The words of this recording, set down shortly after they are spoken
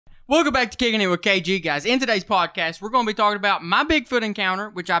Welcome back to Kickin' It with KG, guys. In today's podcast, we're going to be talking about my Bigfoot encounter,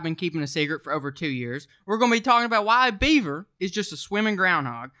 which I've been keeping a secret for over 2 years. We're going to be talking about why a beaver is just a swimming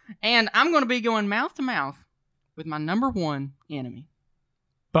groundhog. And I'm going to be going mouth to mouth with my number one enemy.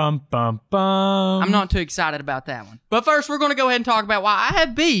 Bum, bum, bum. I'm not too excited about that one. But first, we're going to go ahead and talk about why I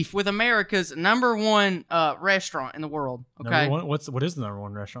have beef with America's number one restaurant in the world. Okay. What is the number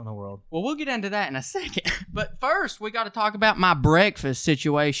one restaurant in the world? Well, we'll get into that in a second. But first, we got to talk about my breakfast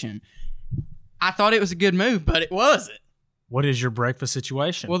situation. I thought it was a good move, but it wasn't. What is your breakfast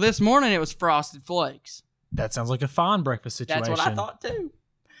situation? Well, this morning it was Frosted Flakes. That sounds like a fine breakfast situation. That's what I thought too.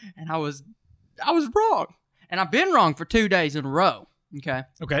 And I was wrong. And I've been wrong for 2 days in a row. Okay.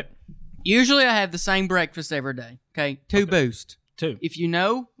 Usually I have the same breakfast every day. Okay. Two Boost. Two. If you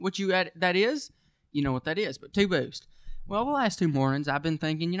know what that is, you know what that is. But 2 Boost. Well, the last 2 mornings I've been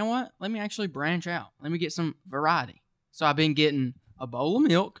thinking, you know what? Let me actually branch out. Let me get some variety. So I've been getting a bowl of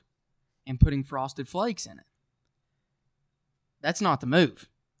milk and putting Frosted Flakes in it. That's not the move.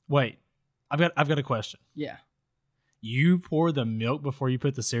 Wait. I've got a question. Yeah. You pour the milk before you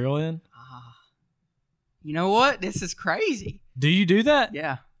put the cereal in? You know what? This is crazy. Do you do that?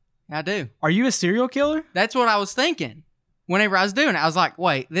 Yeah, I do. Are you a serial killer? That's what I was thinking. Whenever I was doing it, I was like,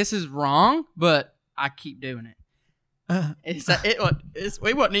 wait, this is wrong, but I keep doing it.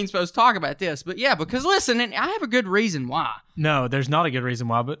 We wasn't even supposed to talk about this, but yeah, because listen, I have a good reason why. No, there's not a good reason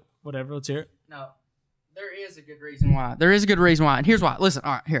why, but whatever, let's hear it. No, there is a good reason why. There is a good reason why, and here's why. Listen,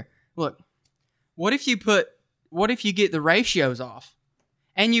 all right, here, look. What if you get the ratios off,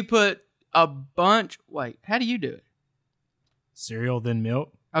 and you put a bunch... Wait, how do you do it? Cereal, then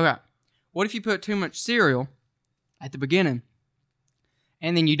milk? Okay. What if you put too much cereal at the beginning,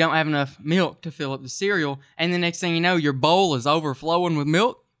 and then you don't have enough milk to fill up the cereal, and the next thing you know, your bowl is overflowing with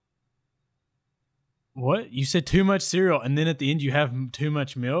milk? What? You said too much cereal, and then at the end you have too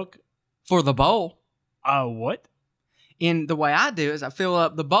much milk? For the bowl. What? And the way I do is I fill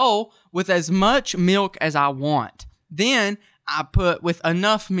up the bowl with as much milk as I want. Then I put with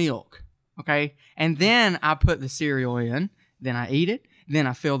enough milk. Okay, and then I put the cereal in, then I eat it, then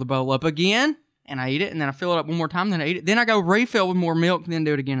I fill the bowl up again, and I eat it, and then I fill it up one more time, then I eat it, then I go refill with more milk, and then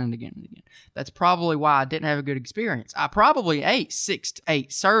do it again and again and again. That's probably why I didn't have a good experience. I probably ate 6 to 8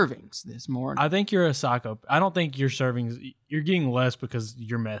 servings this morning. I think you're a psycho. I don't think your servings, you're getting less because of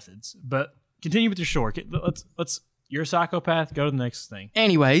your methods, but continue with your short. You're a psychopath. Go to the next thing.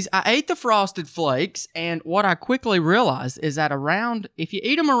 Anyways, I ate the Frosted Flakes, and what I quickly realized is that if you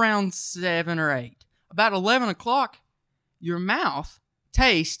eat them around 7 or 8, about 11 o'clock, your mouth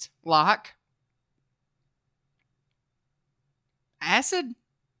tastes like acid.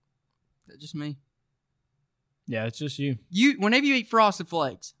 Is that just me? Yeah, it's just you. Whenever you eat Frosted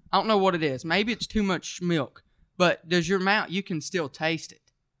Flakes, I don't know what it is. Maybe it's too much milk, but does your mouth, you can still taste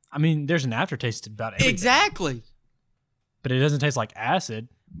it. I mean, there's an aftertaste about everything. Exactly. But it doesn't taste like acid.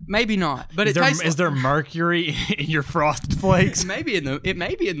 Maybe not. But is there mercury in your Frosted Flakes? It may be in the milk. In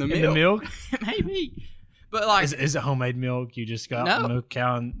the milk? It may be. But like, is it homemade milk? You just got milk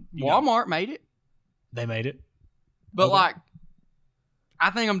cow and Walmart made it. They made it. But like,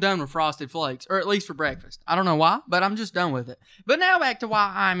 I think I'm done with Frosted Flakes, or at least for breakfast. I don't know why, but I'm just done with it. But now back to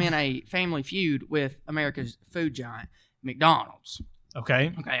why I'm in a family feud with America's food giant, McDonald's.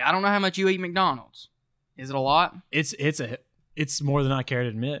 Okay. I don't know how much you eat McDonald's. Is it a lot? It's more than I care to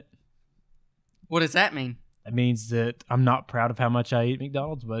admit. What does that mean? That means that I'm not proud of how much I eat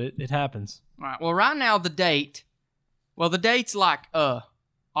McDonald's, but it happens. All right. Well, right now the date's like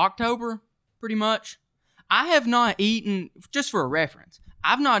October, pretty much. I have not eaten, just for a reference,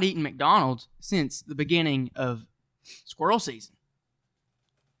 I've not eaten McDonald's since the beginning of squirrel season.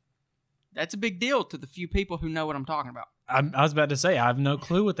 That's a big deal to the few people who know what I'm talking about. I was about to say, I have no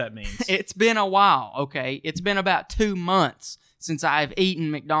clue what that means. It's been a while, okay? It's been about 2 months since I've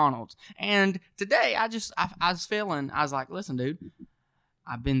eaten McDonald's. And today, I was like, listen, dude,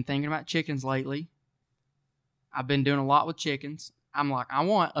 I've been thinking about chickens lately. I've been doing a lot with chickens. I'm like, I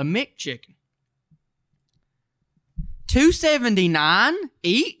want a McChicken. $2.79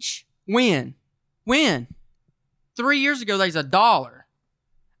 each? When? 3 years ago, there's $1.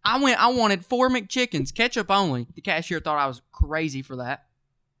 I wanted 4 McChickens, ketchup only. The cashier thought I was crazy for that.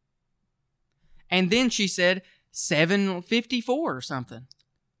 And then she said $7.54 or something.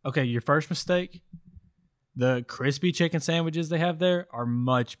 Okay, your first mistake, the crispy chicken sandwiches they have there are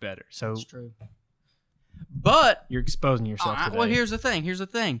much better. So that's true. But you're exposing yourself today. Well, here's the thing.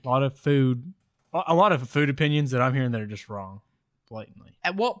 A lot of food opinions that I'm hearing that are just wrong, blatantly.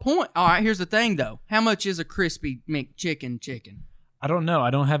 At what point? All right, here's the thing, though. How much is a crispy McChicken chicken? I don't know. I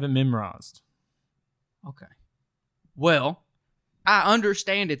don't have it memorized. Okay. Well, I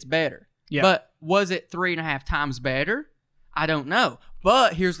understand it's better. Yeah. But was it 3.5 times better? I don't know.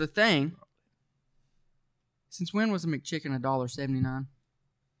 But here's the thing. Since when was a McChicken $1.79?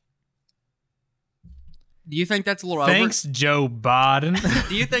 Do you think that's a little Thanks, Joe Biden.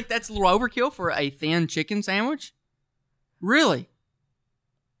 Do you think that's a little overkill for a thin chicken sandwich? Really?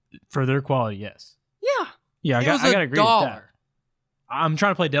 For their quality, yes. Yeah. Yeah, I got to agree with $1. that. I'm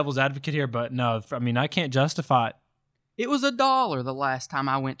trying to play devil's advocate here, but no, I mean, I can't justify it. It was $1 the last time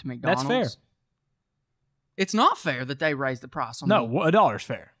I went to McDonald's. That's fair. It's not fair that they raised the price on No, me. $1's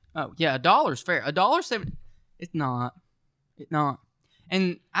fair. Oh, yeah, $1's fair. $1.70. It's not. It's not.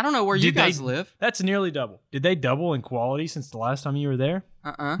 And I don't know where you guys live. That's nearly double. Did they double in quality since the last time you were there?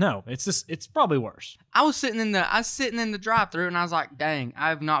 No, it's probably worse. I was sitting in the drive-thru and I was like, dang, I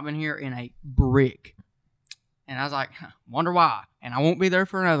have not been here in a brick. And I was like, wonder why. And I won't be there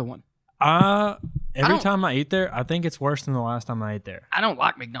for another one. Every time I eat there, I think it's worse than the last time I ate there. I don't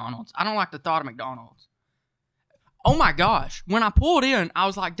like McDonald's. I don't like the thought of McDonald's. Oh my gosh. When I pulled in, I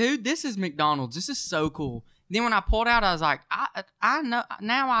was like, dude, this is McDonald's. This is so cool. Then when I pulled out, I was like, I know,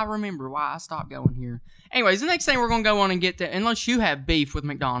 now I remember why I stopped going here. Anyways, the next thing we're going to go on and get to, unless you have beef with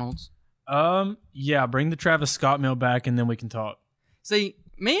McDonald's. Yeah, bring the Travis Scott meal back and then we can talk. See,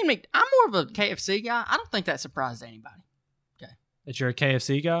 I'm more of a KFC guy. I don't think that surprised anybody. Okay. That you're a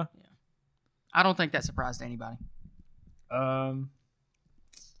KFC guy? Yeah. I don't think that surprised anybody. No,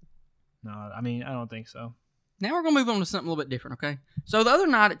 I mean, I don't think so. Now we're going to move on to something a little bit different, okay? So the other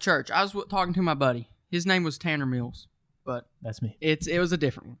night at church, I was talking to my buddy. His name was Tanner Mills, but that's me. It was a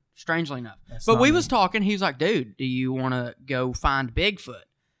different one, strangely enough. That's but we me. was talking. He was like, dude, do you want to go find Bigfoot?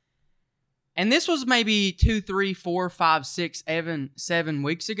 And this was maybe 2, 3, 4, 5, 6, 7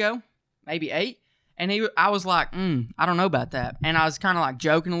 weeks ago, maybe 8. And I was like, I don't know about that. And I was kind of like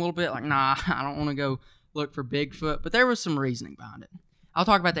joking a little bit, like, nah, I don't want to go look for Bigfoot. But there was some reasoning behind it. I'll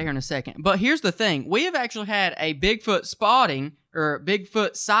talk about that here in a second. But here's the thing. We have actually had a Bigfoot spotting or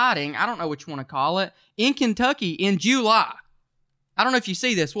Bigfoot sighting, I don't know what you want to call it, in Kentucky in July. I don't know if you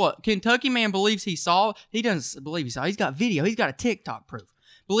see this. What? Kentucky man believes he saw. He doesn't believe he saw. He's got video. He's got a TikTok proof.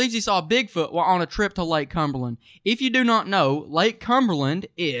 Believes he saw Bigfoot while on a trip to Lake Cumberland. If you do not know, Lake Cumberland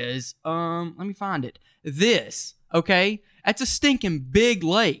is, let me find it. This, okay? That's a stinking big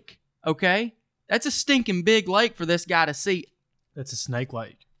lake, okay? That's a stinking big lake for this guy to see. That's a snake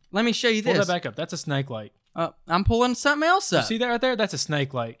lake. Let me show you this. Pull that back up. That's a snake lake. I'm pulling something else up. You see that right there? That's a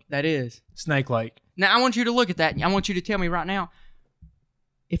snake lake. That is. Snake lake. Now, I want you to look at that. I want you to tell me right now,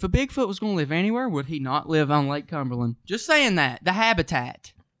 if a Bigfoot was going to live anywhere, would he not live on Lake Cumberland? Just saying that. The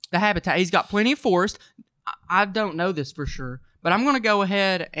habitat. He's got plenty of forest. I don't know this for sure, but I'm going to go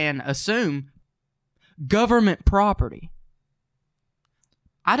ahead and assume government property.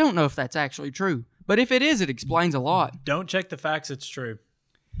 I don't know if that's actually true, but if it is, it explains a lot. Don't check the facts. It's true.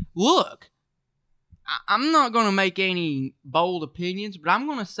 Look, I'm not going to make any bold opinions, but I'm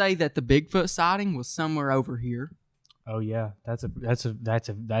going to say that the Bigfoot sighting was somewhere over here. Oh yeah, that's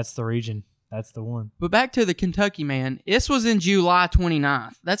the region. That's the one. But back to the Kentucky man. This was in July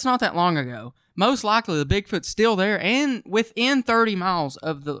 29th. That's not that long ago. Most likely the Bigfoot's still there and within 30 miles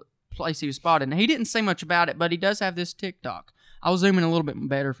of the place he was spotted. Now, he didn't say much about it, but he does have this TikTok. I'll zoom in a little bit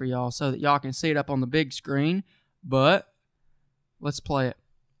better for y'all so that y'all can see it up on the big screen. But let's play it.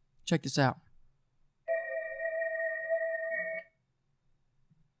 Check this out.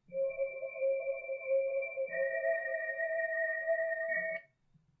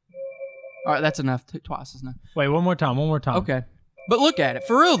 All right, that's enough. Twice is enough. Wait, one more time. Okay. But look at it.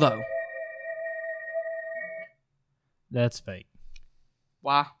 For real, though. That's fake.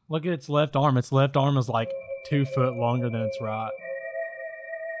 Why? Look at its left arm. Its left arm is like 2 foot longer than its right.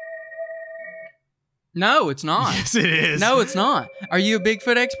 No, it's not. Yes, it is. No, it's not. Are you a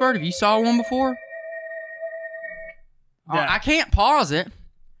Bigfoot expert? Have you saw one before? Yeah. I can't pause it.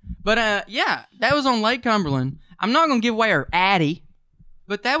 But, yeah, that was on Lake Cumberland. I'm not going to give away our Addy,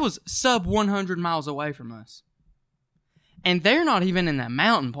 but that was sub 100 miles away from us. And they're not even in the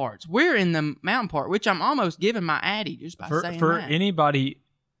mountain parts. We're in the mountain part, which I'm almost giving my Addy just by saying for that. anybody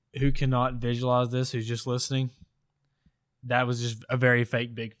who cannot visualize this, who's just listening, that was just a very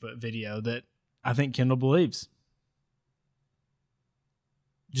fake Bigfoot video that I think Kendall believes.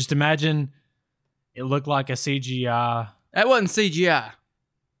 Just imagine it looked like a CGI. That wasn't CGI.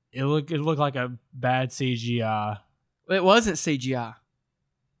 It looked like a bad CGI. It wasn't CGI.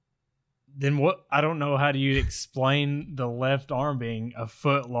 Then what? I don't know how do you explain the left arm being a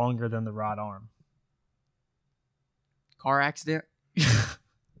foot longer than the right arm. Car accident?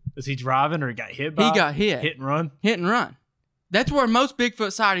 Was he driving or he got hit by? He got hit. Hit and run? Hit and run. That's where most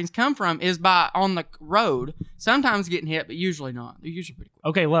Bigfoot sightings come from, is by on the road. Sometimes getting hit, but usually not. They're usually pretty quick.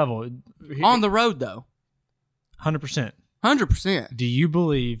 Okay, level. On the road, though. 100%. 100%. Do you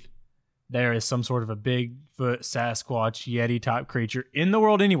believe there is some sort of a Bigfoot, Sasquatch, Yeti type creature in the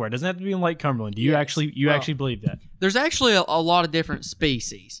world anywhere? It doesn't have to be in Lake Cumberland. Do you actually believe that? There's actually a lot of different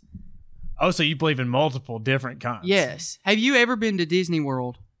species. Oh, so you believe in multiple different kinds? Yes. Have you ever been to Disney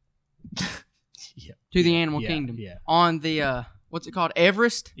World? Yeah. To the Animal Kingdom? Yeah. On the, what's it called?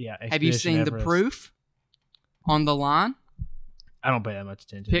 Everest? Yeah. Have you seen Everest. the proof on the line? I don't pay that much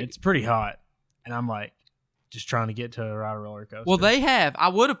attention. It's pretty hot. And I'm like, just trying to get to ride a roller coaster. Well, they have. I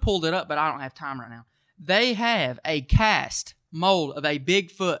would have pulled it up, but I don't have time right now. They have a cast mold of a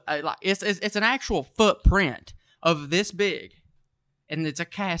Bigfoot. It's an actual footprint of this big. And it's a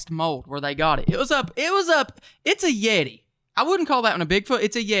cast mold where they got it. It was up. It's a Yeti. I wouldn't call that one a Bigfoot.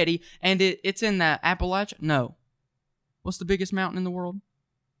 It's a Yeti, and it's in the Appalachia. No, what's the biggest mountain in the world?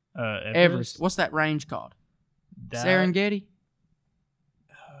 Everest. What's that range called? Serengeti.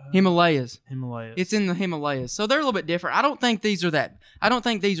 Himalayas. It's in the Himalayas, so they're a little bit different. I don't think these are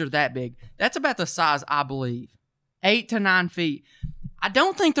that big. That's about the size, I believe, 8 to 9 feet. I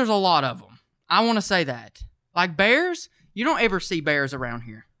don't think there's a lot of them. I want to say that. Like bears. You don't ever see bears around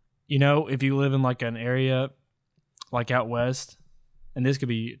here. You know, if you live in like an area like out west, and this could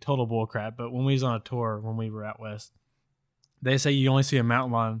be total bullcrap, but when we was on a tour when we were out west, they say you only see a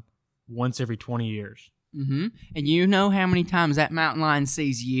mountain lion once every 20 years. Mm-hmm. And you know how many times that mountain lion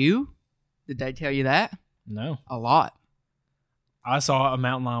sees you? Did they tell you that? No. A lot. I saw a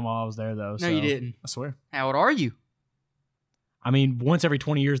mountain lion while I was there, though. No, you didn't. I swear. How old are you? I mean, once every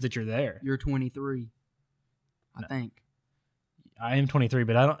 20 years that you're there. You're 23, I think. I am 23,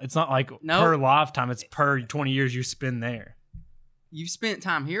 but it's not like per lifetime. It's per 20 years you spend there. You've spent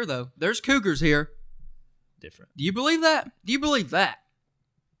time here, though. There's cougars here. Different. Do you believe that?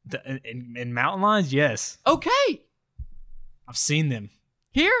 In mountain lions, yes. Okay. I've seen them.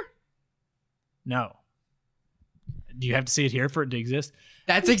 Here? No. Do you have to see it here for it to exist?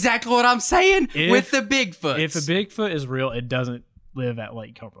 That's exactly what I'm saying with the Bigfoot. If a Bigfoot is real, it doesn't live at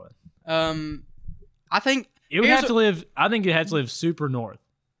Lake Cumberland. I think it would have to live. I think it has to live super north.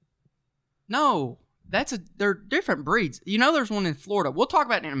 No, they're different breeds. You know, there's one in Florida. We'll talk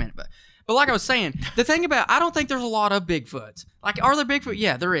about it in a minute, but like I was saying, the thing about I don't think there's a lot of Bigfoots. Like, are there Bigfoot?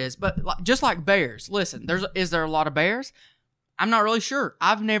 Yeah, there is. But just like bears, listen, is there a lot of bears? I'm not really sure.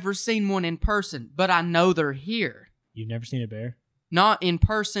 I've never seen one in person, but I know they're here. You've never seen a bear? Not in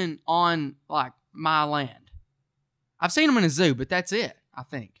person on like my land. I've seen them in a zoo, but that's it, I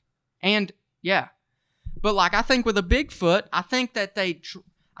think. And yeah. But like I think with a Bigfoot, I think that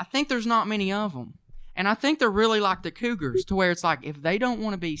I think there's not many of them. And I think they're really like the cougars, to where it's like if they don't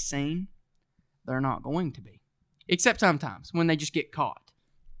want to be seen, they're not going to be. Except sometimes when they just get caught.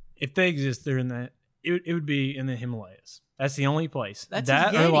 If they exist, they're in that. It would be in the Himalayas. That's the only place. That's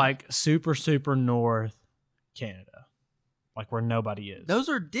that or like super, super north Canada. Like where nobody is. Those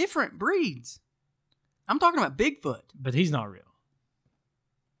are different breeds. I'm talking about Bigfoot. But he's not real.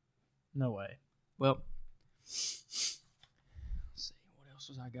 No way. Well, let's see. What else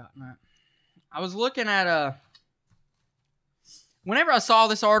was I got in that? I was looking at whenever I saw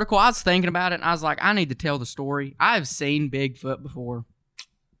this article, I was thinking about it, and I was like, I need to tell the story. I've seen Bigfoot before.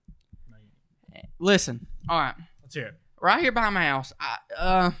 Listen. All right. Let's hear it. Right here behind my house.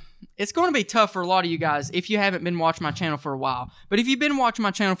 It's going to be tough for a lot of you guys if you haven't been watching my channel for a while. But if you've been watching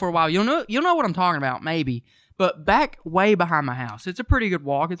my channel for a while, you'll know what I'm talking about, maybe. But back way behind my house, it's a pretty good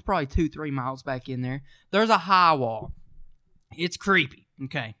walk. It's probably 2-3 miles back in there. There's a high wall. It's creepy.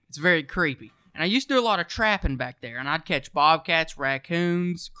 Okay. It's very creepy. And I used to do a lot of trapping back there. And I'd catch bobcats,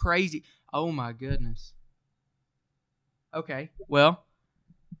 raccoons, crazy. Oh, my goodness. Okay. Well,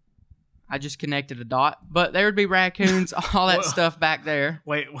 I just connected a dot. But there would be raccoons, all that stuff back there.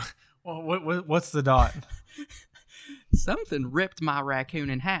 Wait, what's the dot? Something ripped my raccoon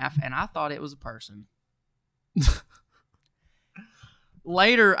in half, and I thought it was a person.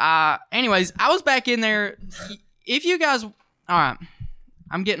 Later, anyways, I was back in there. If you guys, all right,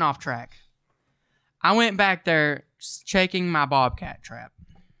 I'm getting off track. I went back there checking my bobcat trap.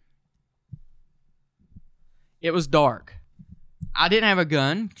 It was dark. I didn't have a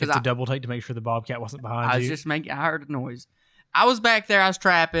gun. Because I double take to make sure the bobcat wasn't behind you. I was just I heard a noise. I was back there. I was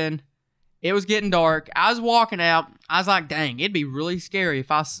trapping. It was getting dark. I was walking out. I was like, dang, it'd be really scary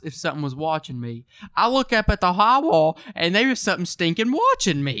if something was watching me. I look up at the high wall, and there was something stinking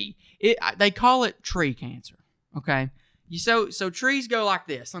watching me. They call it tree cancer, okay? So trees go like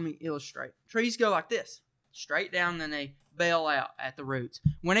this. Let me illustrate. Trees go like this, straight down, then they bail out at the roots.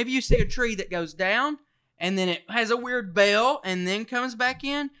 Whenever you see a tree that goes down and then it has a weird bell, and then comes back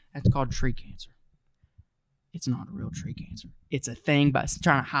in. That's called tree cancer. It's not a real tree cancer. It's a thing but it's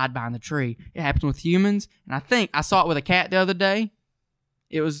trying to hide behind the tree. It happens with humans, and I think I saw it with a cat the other day.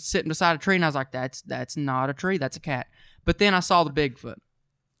 It was sitting beside a tree, and I was like, that's not a tree, that's a cat. But then I saw the Bigfoot.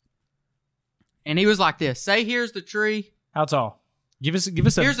 And he was like this. Say, here's the tree. How tall? Give us a...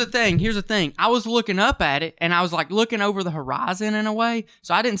 Here's the thing. I was looking up at it, and I was like looking over the horizon in a way,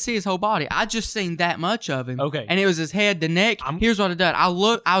 so I didn't see his whole body. I just seen that much of him. Okay. And it was his head, the neck. Here's what it did. I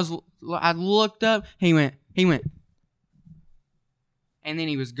looked up. He went. And then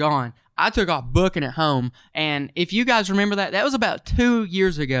he was gone. I took off booking it home. And if you guys remember that was about 2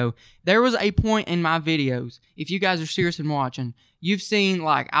 years ago. There was a point in my videos, if you guys are serious in watching, you've seen,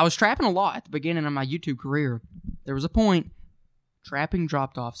 like, I was trapping a lot at the beginning of my YouTube career. There was a point, trapping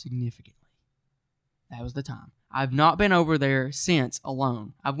dropped off significantly. That was the time. I've not been over there since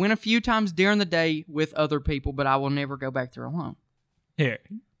alone. I've went a few times during the day with other people, but I will never go back there alone. Here,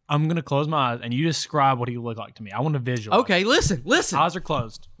 I'm going to close my eyes, and you describe what he looked like to me. I want to visualize. Okay, listen. Eyes are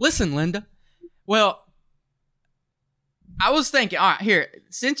closed. Listen, Linda. Well, I was thinking, all right, here,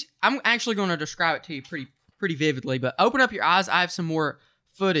 since I'm actually going to describe it to you pretty vividly, but open up your eyes. I have some more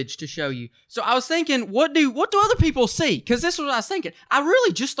footage to show you. So I was thinking, what do other people see? Because this was what I was thinking. I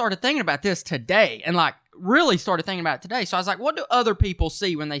really just started thinking about this today, and like really started thinking about it today. So I was like, what do other people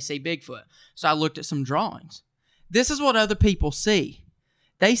see when they see Bigfoot? So I looked at some drawings. This is what other people see.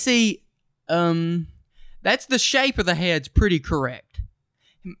 They see, that's the shape of the head's pretty correct.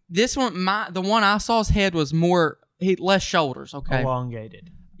 This one, the one I saw's head was less shoulders, okay?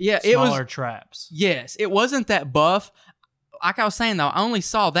 Elongated. Yeah, it was. Smaller traps. Yes, it wasn't that buff. Like I was saying, though, I only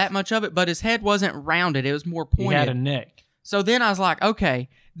saw that much of it, but his head wasn't rounded. It was more pointed. He had a neck. So then I was like, okay,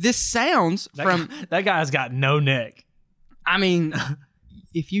 this sounds that guy's got no neck. I mean,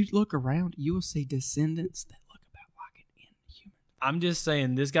 if you look around, you will see descendants that look about like an inhuman. I'm just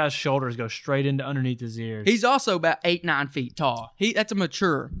saying, this guy's shoulders go straight into underneath his ears. He's also about 8-9 feet tall. That's a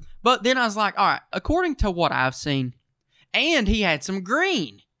mature. But then I was like, all right, according to what I've seen, and he had some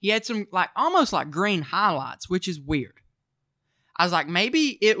green. He had some almost like green highlights, which is weird. I was like,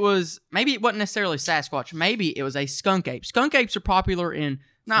 maybe it wasn't necessarily Sasquatch. Maybe it was a skunk ape. Skunk apes are popular in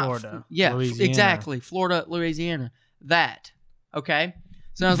Florida. Louisiana. Exactly. Florida, Louisiana. That. Okay.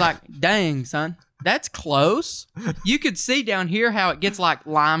 So I was like, dang, son, that's close. You could see down here how it gets like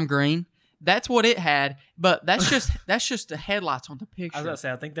lime green. That's what it had, but that's just the headlights on the picture. I was gonna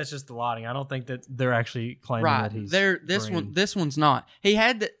say, I think that's just the lighting. I don't think that they're actually claiming that he's green. This one's not. He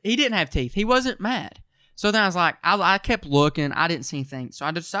didn't have teeth. He wasn't mad. So then I was like, I kept looking. I didn't see anything. So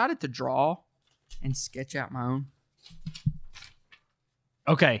I decided to draw and sketch out my own.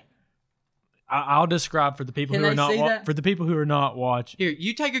 Okay. I'll describe for the people who are not watching. Here,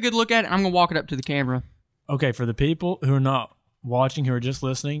 you take a good look at it. And I'm gonna walk it up to the camera. Okay, for the people who are not watching, who are just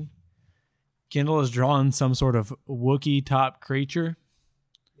listening, Kendall is drawing some sort of Wookiee-type creature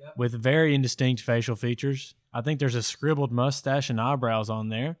with very indistinct facial features. I think there's a scribbled mustache and eyebrows on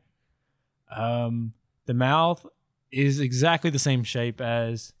there. The mouth is exactly the same shape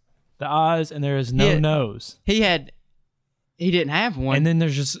as the eyes, and there is no nose. He didn't have one. And then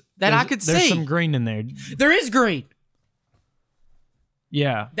there's some green in there. There is green.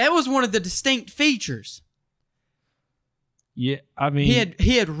 Yeah. That was one of the distinct features. Yeah, I mean...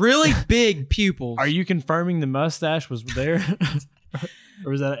 He had really big pupils. Are you confirming the mustache was there?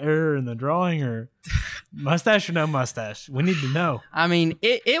 Or was that an error in the drawing? Or mustache or no mustache? We need to know. I mean,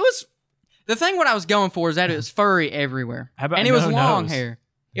 it was... The thing what I was going for is that it was furry everywhere. How about and it was long hair.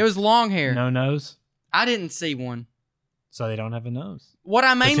 It was long hair. No nose? I didn't see one. So they don't have a nose. What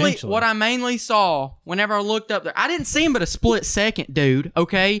I mainly saw whenever I looked up there, I didn't see him but a split second, dude.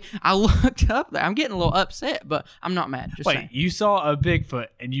 Okay, I looked up there. I'm getting a little upset, but I'm not mad. Just saying. You saw a Bigfoot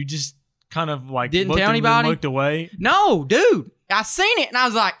and you just kind of like didn't tell anybody? Looked away? No, dude. I seen it and I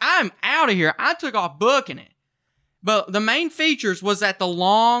was like, I'm out of here. I took off booking it. But the main features was that the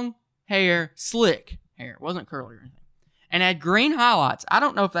long hair, slick hair, it wasn't curly or anything, and had green highlights. I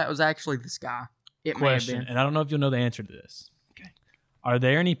don't know if that was actually this guy. It may have been. And I don't know if you'll know the answer to this. Okay. Are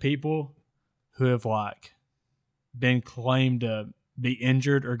there any people who have been claimed to be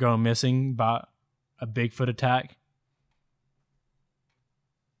injured or go missing by a Bigfoot attack?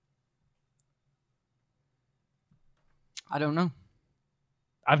 I don't know.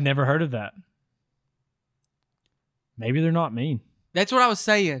 I've never heard of that. Maybe they're not mean. That's what I was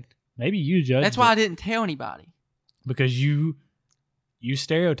saying. Maybe you judged. That's why I didn't tell anybody. Because you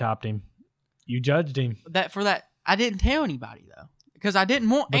stereotyped him. You judged him. I didn't tell anybody though, because I didn't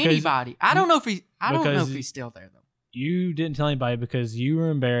want anybody. I don't know if he's still there though. You didn't tell anybody because you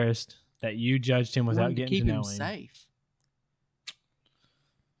were embarrassed that you judged him without getting keep to know him him. Safe.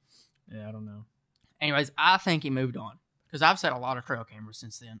 Yeah, I don't know. Anyways, I think he moved on because I've set a lot of trail cameras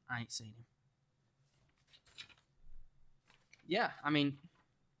since then. I ain't seen him. Yeah, I mean,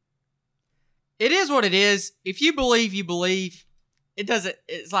 it is what it is. If you believe, you believe. It doesn't.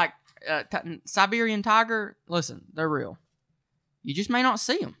 It's like Siberian tiger. Listen, they're real. You just may not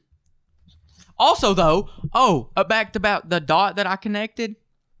see them. Also, though, back to about the dot that I connected.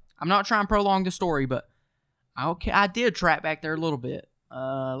 I'm not trying to prolong the story, but I did track back there a little bit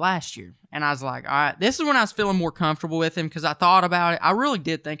last year, and I was like, all right, this is when I was feeling more comfortable with him because I thought about it. I really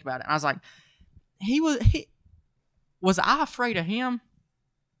did think about it. And I was like, was I afraid of him,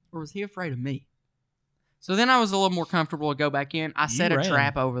 or was he afraid of me? So then I was a little more comfortable to go back in. I set a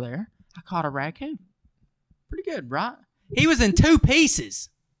trap over there. I caught a raccoon. Pretty good, right? He was in 2 pieces,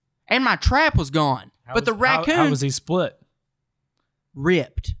 and my trap was gone. The raccoon... How was he split?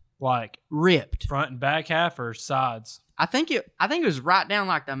 Ripped. Like ripped. Front and back half or sides? I think it was right down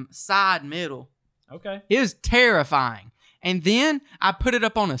like the side middle. Okay. It was terrifying. And then I put it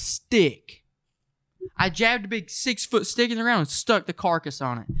up on a stick. I jabbed a big 6-foot stick in the ground and stuck the carcass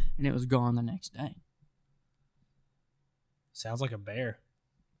on it, and it was gone the next day. Sounds like a bear.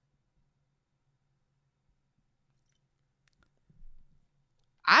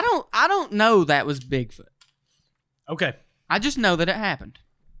 I don't know that was Bigfoot. Okay. I just know that it happened.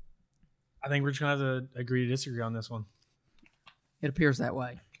 I think we're just going to have to agree to disagree on this one. It appears that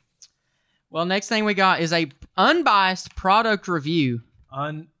way. Well, next thing we got is a unbiased product review.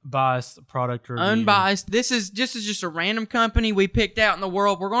 Unbiased product review. Unbiased. This is just a random company we picked out in the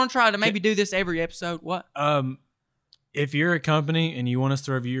world. We're going to try to maybe do this every episode. What? If you're a company and you want us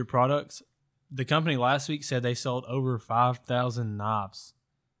to review your products, the company last week said they sold over 5,000 knives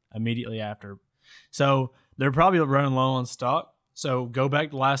immediately after. So they're probably running low on stock. So go back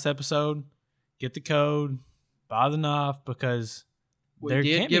to last episode, get the code, buy the knife, because we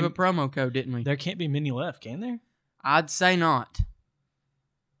did give a promo code, didn't we? There can't be many left, can there? I'd say not.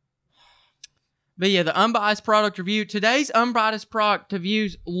 But yeah, the unbiased product review. Today's unbiased product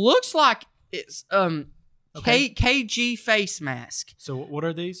reviews looks like it's KG face mask. So what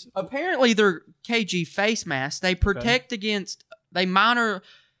are these? Apparently they're KG face masks. They protect against they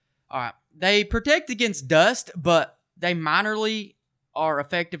protect against dust, but they minorly are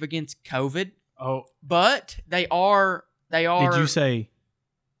effective against COVID. Oh. But they are Did you say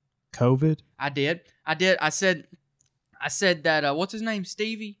COVID? I did. I said that what's his name?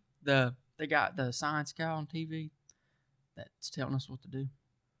 Stevie? The guy, the science guy on TV that's telling us what to do.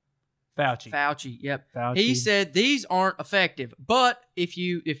 Fauci, yep. Fauci. He said these aren't effective, but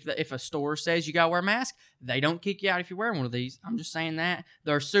if a store says you gotta wear a mask, they don't kick you out if you're wearing one of these. I'm just saying that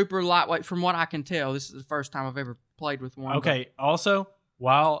they're super lightweight. From what I can tell, this is the first time I've ever played with one. Okay. Also,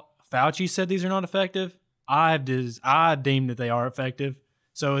 while Fauci said these are not effective, I deemed that they are effective.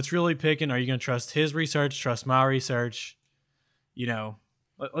 So it's really picking: are you going to trust his research? Trust my research? You know,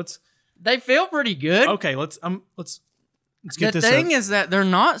 let's. They feel pretty good. Okay, let's get this. The thing is that they're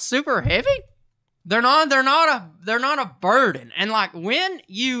not super heavy. They're not a burden. And like when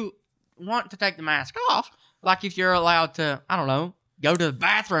you want to take the mask off, like if you're allowed to, I don't know, go to the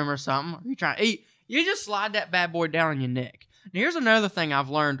bathroom or something, or you're trying to eat, you just slide that bad boy down on your neck. Now, here's another thing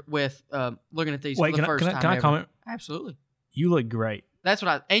I've learned with looking at these for the first time. Can I comment? Absolutely. You look great. That's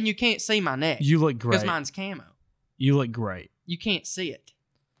what and you can't see my neck. You look great. Because mine's camo. You look great. You can't see it.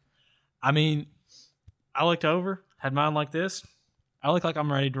 I mean, I looked over, had mine like this. I look like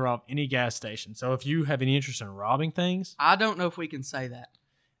I'm ready to rob any gas station. So if you have any interest in robbing things, I don't know if we can say that.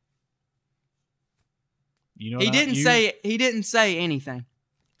 You know, he didn't say anything.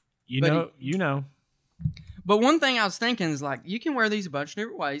 You know. But one thing I was thinking is like you can wear these a bunch of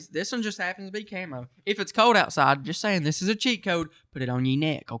different ways. This one just happens to be camo. If it's cold outside, just saying this is a cheat code. Put it on your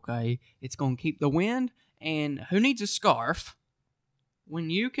neck, okay? It's gonna keep the wind. And who needs a scarf when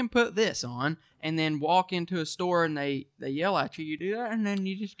you can put this on and then walk into a store and they yell at you? You do that, and then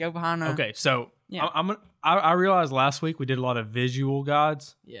you just go behind. Okay, so yeah. I realized last week we did a lot of visual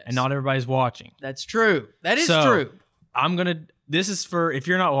guides, yes, and not everybody's watching. That's true. That is true. This is for if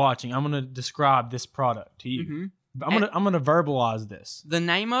you're not watching. I'm gonna describe this product to you. Mm-hmm. I'm gonna verbalize this. The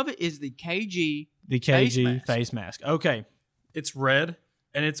name of it is the KG. The KG face mask. Okay, it's red,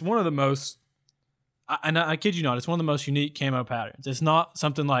 and it's one of the most. I kid you not, it's one of the most unique camo patterns. It's not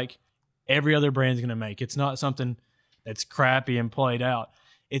something like every other brand's gonna make. It's not something that's crappy and played out.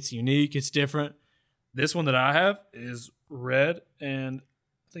 It's unique. It's different. This one that I have is red, and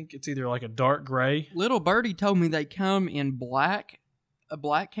I think it's either like a dark gray. Little Birdie told me they come in black, a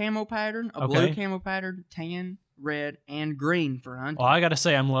black camo pattern, a blue camo pattern, tan, red, and green for hunting. Well, I got to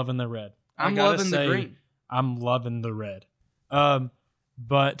say, I'm loving the red. I'm loving the green. I'm loving the red.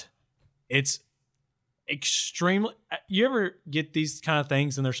 But it's extremely. You ever get these kind of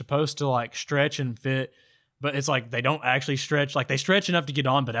things and they're supposed to like stretch and fit, but it's like they don't actually stretch. Like they stretch enough to get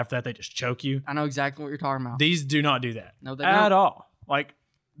on, but after that they just choke you. I know exactly what you're talking about. These do not do that. No, they at don't. all. Like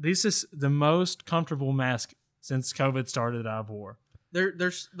this is the most comfortable mask since COVID started that I've wore.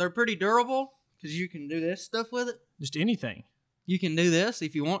 They're pretty durable because you can do this stuff with it. Just anything. You can do this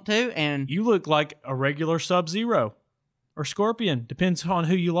if you want to, and you look like a regular Sub-Zero or Scorpion. Depends on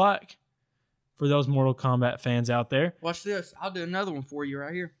who you like. For those Mortal Kombat fans out there. Watch this. I'll do another one for you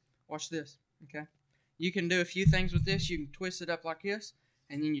right here. Watch this. Okay. You can do a few things with this. You can twist it up like this,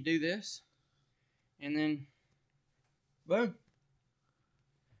 and then you do this, and then boom.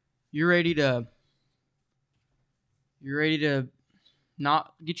 You're ready to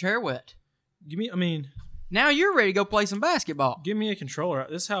not get your hair wet. Now you're ready to go play some basketball. Give me a controller.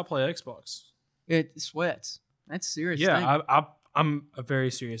 This is how I play Xbox. It sweats. That's a serious thing. Yeah, I'm a very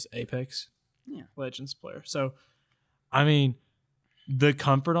serious Apex Legends player. So, the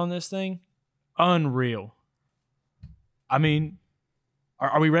comfort on this thing, unreal. Are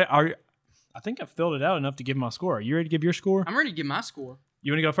we ready? I think I've filled it out enough to give my score. Are you ready to give your score? I'm ready to give my score.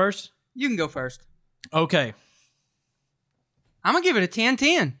 You want to go first? You can go first. Okay. I'm going to give it a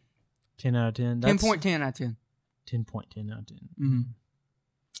 10-10. 10 out of 10. 10.10 out of 10. 10.10 out of 10. Mm-hmm.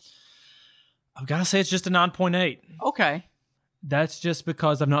 I've got to say it's just a 9.8. Okay. That's just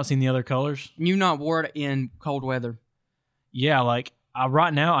because I've not seen the other colors. You've not wore it in cold weather. Yeah,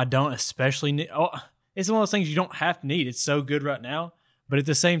 right now I don't especially need... Oh, it's one of those things you don't have to need. It's so good right now. But at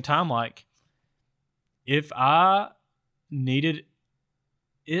the same time, if I needed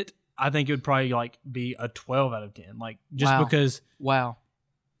it, I think it would probably be a 12 out of 10. Because... Wow.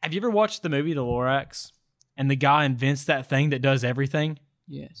 Have you ever watched the movie The Lorax? And the guy invents that thing that does everything?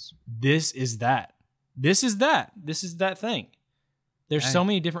 Yes. This is that. This is that thing. There's so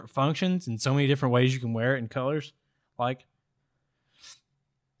many different functions and so many different ways you can wear it in colors. I've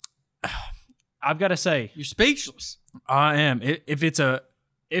got to say, you're speechless. I am.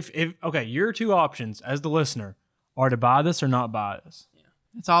 Okay, your two options as the listener are to buy this or not buy this.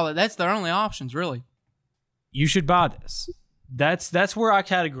 Yeah. That's their only options, really. You should buy this. That's where I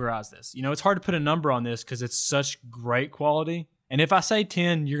categorize this. It's hard to put a number on this because it's such great quality. And if I say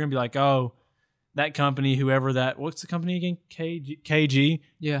 10, you're going to be like, oh, that company, what's the company again? KG?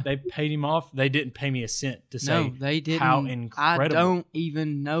 Yeah. They paid him off. They didn't pay me a cent to say no, they didn't. How incredible. I don't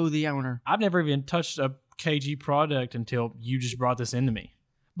even know the owner. I've never even touched a KG product until you just brought this into me.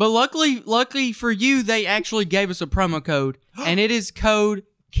 But luckily for you, they actually gave us a promo code, and it is code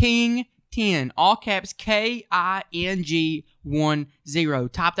KING10, all caps KING10.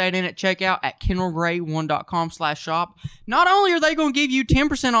 Type that in at checkout at kendallgray1.com/shop. Not only are they going to give you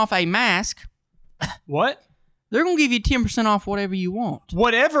 10% off a mask. What? They're going to give you 10% off whatever you want.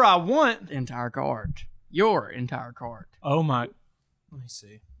 Whatever I want? The entire cart. Your entire cart. Oh my. Let me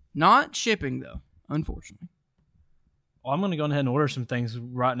see. Not shipping, though, unfortunately. Well, I'm going to go ahead and order some things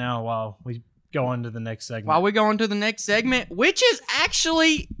right now while we go on to the next segment. While we go on to the next segment, which is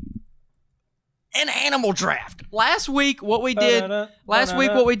actually an animal draft. Last week, what we did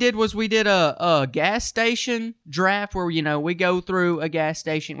was we did a gas station draft where, we go through a gas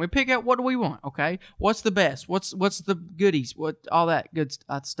station. We pick out what do we want, okay? What's the best? What's the goodies? All that good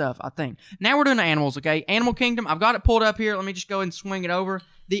stuff, I think. Now we're doing animals, okay? Animal Kingdom. I've got it pulled up here. Let me just go ahead and swing it over.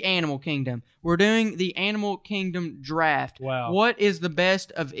 The Animal Kingdom. We're doing the Animal Kingdom draft. Wow. What is the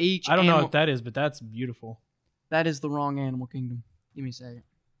best of each I don't know what that is, but that's beautiful. That is the wrong Animal Kingdom. Give me a second.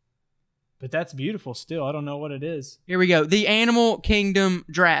 But that's beautiful still. I don't know what it is. Here we go. The Animal Kingdom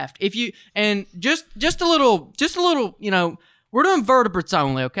draft. Just a little, we're doing vertebrates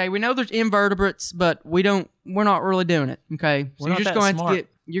only, okay? We know there's invertebrates, but we're not really doing it, okay? So We're not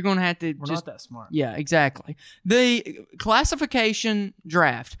that smart. Yeah, exactly. The classification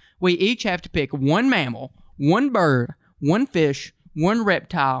draft. We each have to pick one mammal, one bird, one fish, one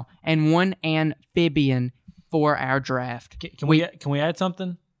reptile, and one amphibian for our draft. Can we add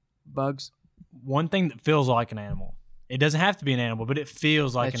something? Bugs. One thing that feels like an animal. It doesn't have to be an animal, but it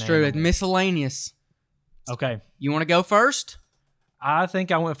feels like an animal. That's true. It's miscellaneous. Okay. You want to go first? I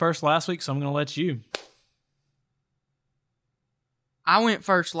think I went first last week, so I'm going to let you. I went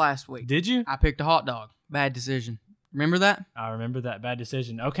first last week. Did you? I picked a hot dog. Bad decision. Remember that? I remember that. Bad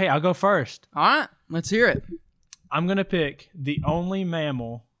decision. Okay, I'll go first. All right. Let's hear it. I'm going to pick the only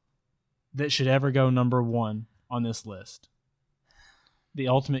mammal that should ever go number 1 on this list. The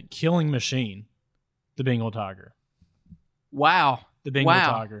ultimate killing machine, the Bengal tiger. Wow. The Bengal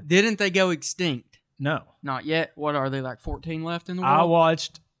tiger. Didn't they go extinct? No. Not yet. What are they, like 14 left in the I world?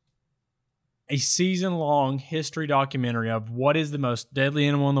 watched a season-long history documentary of what is the most deadly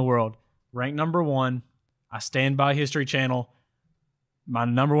animal in the world. Ranked number 1. I stand by History Channel. My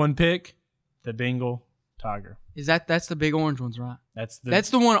number 1 pick, the Bengal tiger. That's the big orange ones, right? That's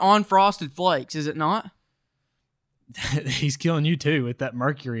the one on Frosted Flakes, is it not? He's killing you too with that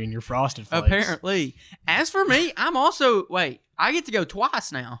mercury in your Frosted Flakes. Apparently. As for me, I'm also I get to go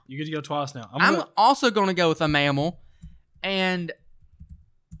twice now. You get to go twice now. I'm also going to go with a mammal, and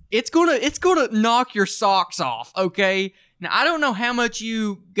it's gonna knock your socks off. Okay. Now I don't know how much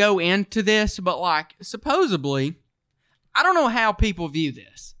you go into this, but like supposedly, I don't know how people view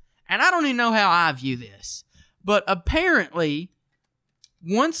this, and I don't even know how I view this, but apparently,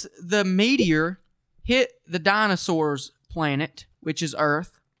 once the meteor hit the dinosaurs' planet, which is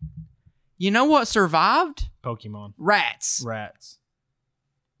Earth, you know what survived? Pokemon. Rats.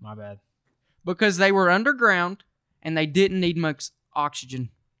 My bad. Because they were underground and they didn't need much oxygen.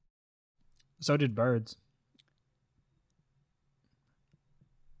 So did birds.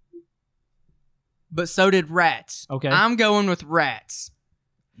 But so did rats. Okay. I'm going with rats.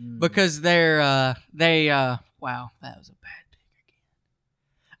 Because wow, that was a bad pick again.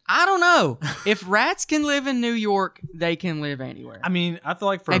 I don't know. If rats can live in New York, they can live anywhere. I mean, I feel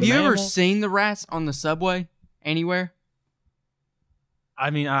like for Have a you mammal, ever seen the rats on the subway anywhere?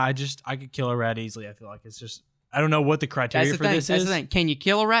 I mean, I could kill a rat easily. I feel like it's just, I don't know what the criteria for this That's is. the thing. Can you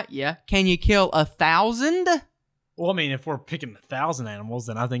kill a rat? Yeah. Can you kill 1,000? Well, I mean, if we're picking 1,000 animals,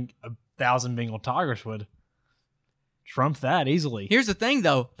 then I think 1,000 Bengal tigers would trump that easily. Here's the thing,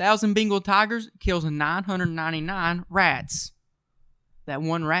 though. 1,000 Bengal tigers kills 999 rats. That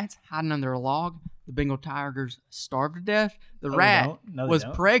one rat's hiding under a log. The Bengal tigers starved to death. The rat was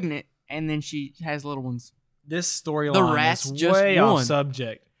pregnant, and then she has little ones. This storyline is just way won. off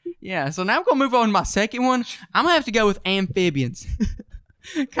subject. Yeah, so now I'm going to move on to my second one. I'm going to have to go with amphibians.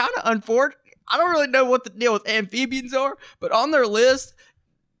 Kind of unfortunate. I don't really know what the deal with amphibians are, but on their list,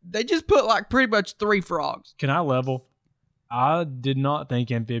 they just put like pretty much 3 frogs. Can I level? I did not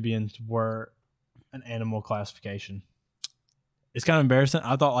think amphibians were an animal classification. It's kind of embarrassing.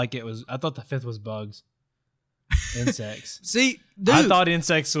 I thought the 5th was bugs. Insects. See, dude. I thought it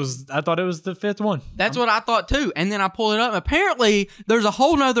was the 5th one. That's what I thought too. And then I pulled it up. Apparently, there's a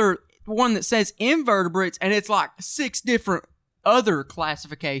whole nother one that says invertebrates, and it's like 6 different other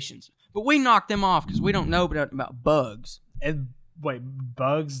classifications. But we knocked them off because we don't know about bugs. And wait,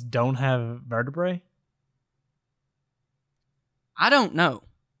 bugs don't have vertebrae? I don't know.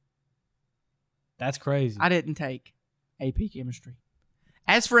 That's crazy. I didn't take AP chemistry.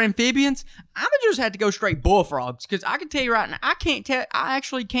 As for amphibians, I'm gonna just have to go straight bullfrogs because I can tell you right now, I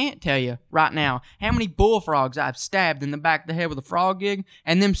actually can't tell you right now how many bullfrogs I've stabbed in the back of the head with a frog gig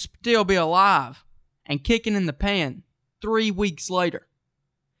and them still be alive and kicking in the pan 3 weeks later.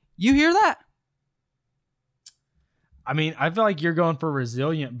 You hear that? I mean, I feel like you're going for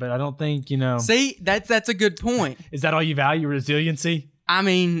resilient, but I don't think, See, that's a good point. Is that all you value, resiliency? I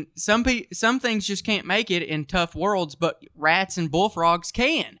mean, some things just can't make it in tough worlds, but rats and bullfrogs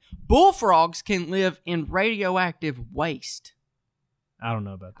can. Bullfrogs can live in radioactive waste. I don't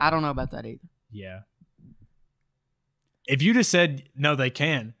know about that. I don't know about that either. Yeah. If you just said, no, they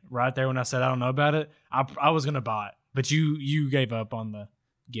can, right there when I said I don't know about it, I was going to buy it. But you gave up on the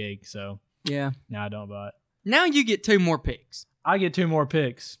gig, so yeah. Now I don't buy it. Now you get 2 more picks. I get 2 more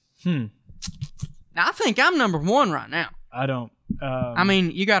picks. Now, I think I'm number 1 right now. I don't. I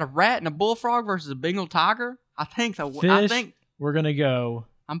mean, you got a rat and a bullfrog versus a Bengal tiger. I think we're gonna go.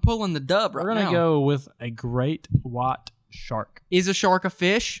 I'm pulling the dub right now. We're gonna go with a great white shark. Is a shark a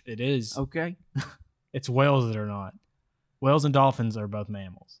fish? It is. Okay. It's whales that are not. Whales and dolphins are both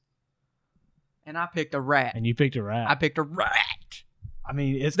mammals. And I picked a rat. And you picked a rat. I picked a rat. I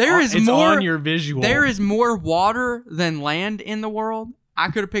mean, it's more on your visual. There is more water than land in the world. I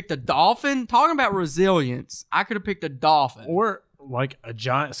could have picked a dolphin. Talking about resilience, I could have picked a dolphin. Or like a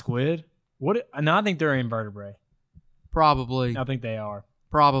giant squid. No, I think they're invertebrate. Probably. I think they are.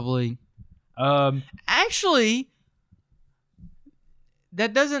 Probably. Actually,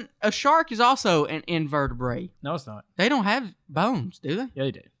 a shark is also an invertebrate. No, it's not. They don't have bones, do they? Yeah,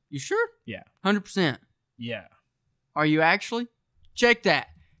 they do. You sure? Yeah. 100%. Yeah. Are you actually? Check that.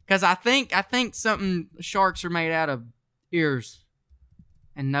 Because I think sharks are made out of ears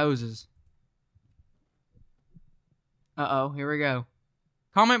and noses. Uh-oh, here we go.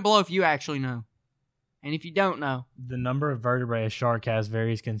 Comment below if you actually know. And if you don't know. The number of vertebrae a shark has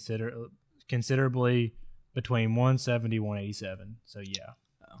varies considerably between 170 and 187. So yeah,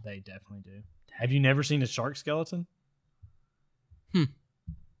 they definitely do. Have you never seen a shark skeleton?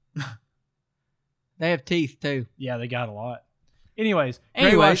 They have teeth too. Yeah, they got a lot. Anyways,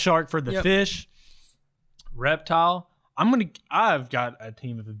 great white shark for the fish. Reptile. I've got a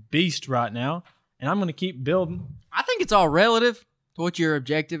team of a beast right now, and I'm gonna keep building. I think it's all relative to what your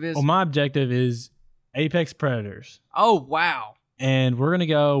objective is. Well, my objective is apex predators. Oh wow! And we're gonna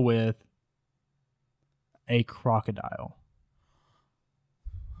go with a crocodile.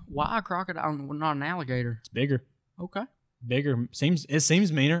 Why a crocodile, not an alligator? It's bigger. Okay. Bigger. It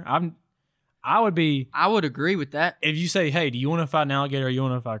seems meaner. I would agree with that. If you say, "Hey, do you want to fight an alligator or you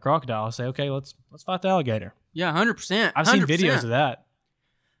want to fight a crocodile?" I'll say, "Okay, let's fight the alligator." Yeah, 100%. I've seen videos of that.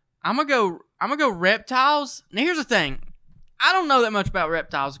 I'm gonna go reptiles. Now here's the thing. I don't know that much about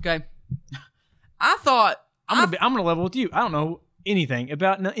reptiles, okay? I thought I'm gonna level with you. I don't know anything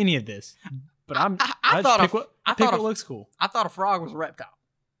about any of this. But I thought what looks cool. I thought a frog was a reptile.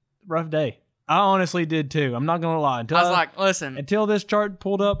 Rough day. I honestly did too. I'm not gonna lie. I was like, listen. Until this chart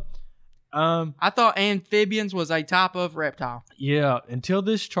pulled up, I thought amphibians was a type of reptile. Yeah, until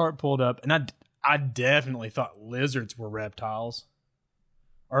this chart pulled up, and I definitely thought lizards were reptiles.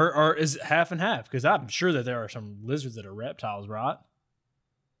 Or is it half and half? Because I'm sure that there are some lizards that are reptiles, right?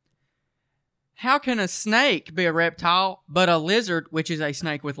 How can a snake be a reptile, but a lizard, which is a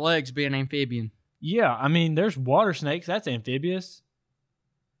snake with legs, be an amphibian? Yeah, I mean, there's water snakes. That's amphibious.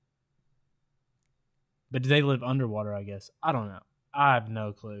 But do they live underwater, I guess? I don't know. I have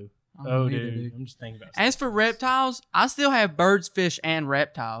no clue. Dude. I'm just thinking about As for reptiles, I still have birds, fish, and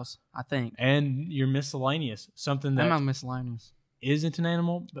reptiles, I think. And your miscellaneous. Something that... I'm not miscellaneous. Isn't an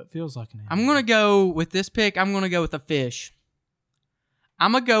animal, but feels like an animal. I'm going to go with this pick. I'm going to go with a fish.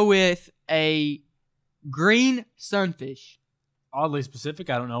 I'm going to go with a green sunfish. Oddly specific.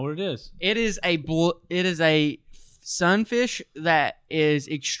 I don't know what it is. It is a sunfish that is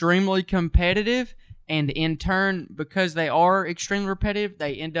extremely competitive, and in turn, because they are extremely repetitive,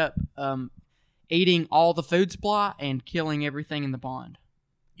 they end up eating all the food supply and killing everything in the pond.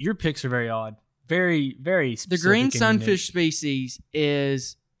 Your picks are very odd. Very, very specific. The green sunfish species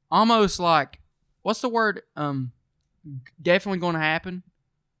is almost like, what's the word? Definitely going to happen.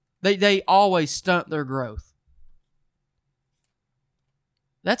 They always stunt their growth.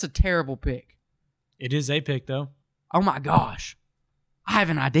 That's a terrible pick. It is a pick, though. Oh my gosh. I have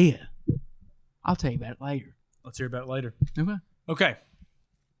an idea. I'll tell you about it later. Let's hear about it later. Okay.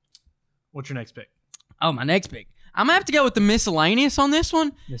 What's your next pick? Oh, my next pick. I'm gonna have to go with the miscellaneous on this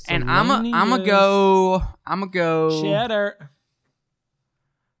one, and I'm gonna go cheddar.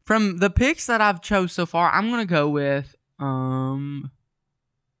 From the picks that I've chose so far, I'm gonna go with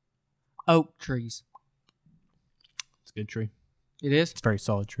oak trees. It's a good tree. It is. It's a very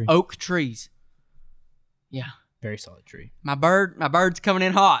solid tree. Oak trees. Yeah. Very solid tree. My bird's coming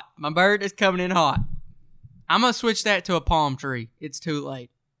in hot. My bird is coming in hot. I'm gonna switch that to a palm tree. It's too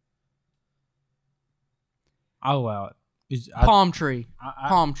late. I'll allow it. Palm tree.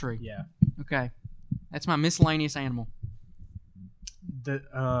 Palm tree. Yeah. Okay. That's my miscellaneous animal.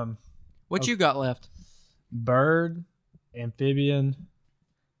 What you got left? Bird, amphibian,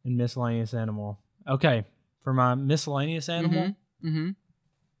 and miscellaneous animal. Okay. For my miscellaneous animal,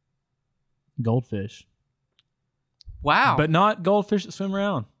 goldfish. Wow. But not goldfish that swim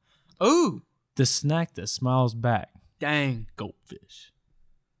around. Ooh. The snack that smiles back. Dang. Goldfish.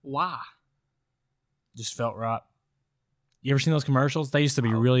 Why? Just felt right. You ever seen those commercials? They used to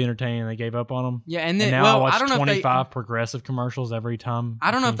be really entertaining. They gave up on them. Yeah, and then now I watch I don't know 25 progressive commercials every time.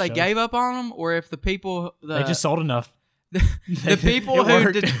 I don't know if they gave up on them or if the people they just sold enough. The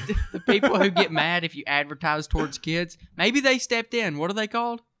people who get mad if you advertise towards kids, maybe they stepped in. What are they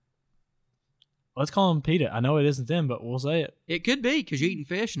called? Let's call them PETA. I know it isn't them, but we'll say it. It could be because you're eating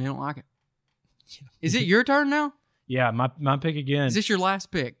fish and they don't like it. Is it your turn now? Yeah, my pick again. Is this your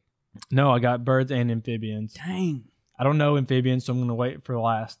last pick? No, I got birds and amphibians. Dang. I don't know amphibians, so I'm going to wait for the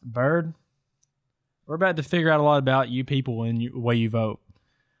last. Bird, we're about to figure out a lot about you people and the way you vote.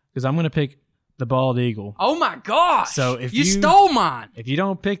 Because I'm going to pick the bald eagle. Oh my gosh. So if you stole mine. If you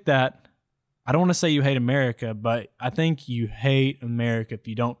don't pick that, I don't want to say you hate America, but I think you hate America if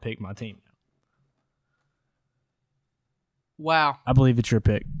you don't pick my team. Wow. I believe it's your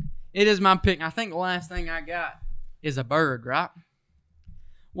pick. It is my pick. I think the last thing I got is a bird, right?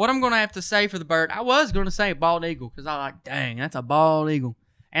 What I'm going to have to say for the bird, I was going to say a bald eagle because I like, dang, that's a bald eagle.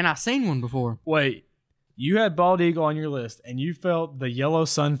 And I've seen one before. Wait, you had bald eagle on your list and you felt the yellow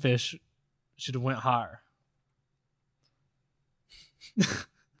sunfish should have went higher.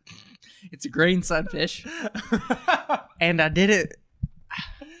 It's a green sunfish. And I did it.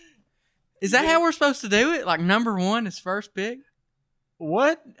 Is that how we're supposed to do it? Like number one is first pick?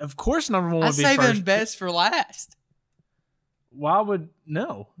 What? Of course number one would be first. I saving best for last. Why would...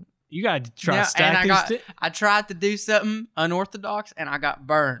 No. You got to try Yeah, to stack and these I tried to do something unorthodox, and I got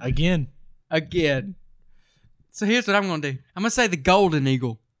burned again. So here's what I'm going to do. I'm going to say the golden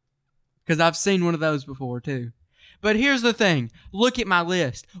eagle, because I've seen one of those before too. But here's the thing. Look at my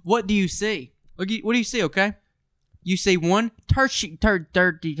list. What do you see? What do you see, okay? You see one tertiary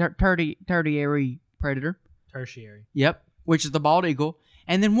predator. Tertiary. Yep, which is the bald eagle.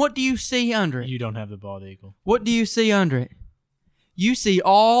 And then what do you see under it? You don't have the bald eagle. What do you see under it? You see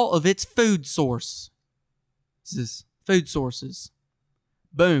all of its food sources.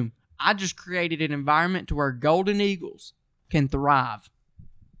 Boom. I just created an environment to where golden eagles can thrive.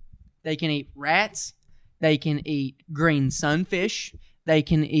 They can eat rats. They can eat green sunfish. They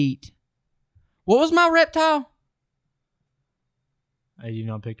can eat... What was my reptile? You've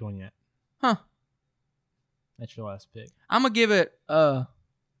not picked one yet. Huh. That's your last pick. I'm gonna give it I'm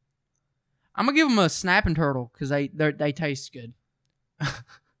gonna give them a snapping turtle because they taste good.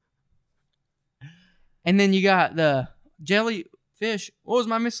 And then you got the jellyfish. What was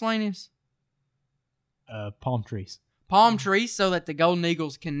my miscellaneous? Palm trees. Palm trees, so that the golden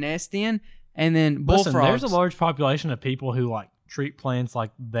eagles can nest in, and then bullfrogs. Listen, there's a large population of people who like treat plants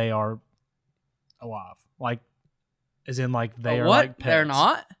like they are alive, like as in like they are like pets. They're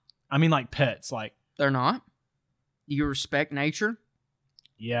not. I mean, like pets. Like they're not. You respect nature.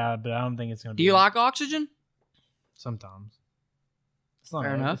 Yeah, but I don't think it's gonna. Do you like oxygen? Sometimes. It's not.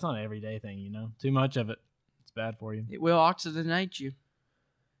 Fair enough. It's not an everyday thing, you know. Too much of it, it's bad for you. It will oxygenate you.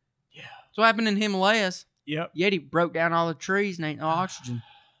 Yeah. That's what happened in Himalayas. Yep. Yeti broke down all the trees and ain't no oxygen.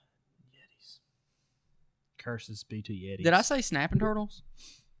 Yetis. Curses be to Yetis. Did I say snapping turtles?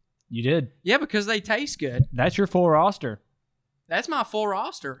 You did. Yeah, because they taste good. That's your full roster. That's my full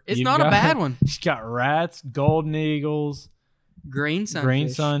roster. It's You've not a bad one. You got rats, golden eagles, green sunfish. Green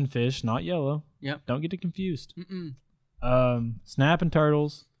sunfish, not yellow. Yep. Don't get it confused. Mm-mm. Snapping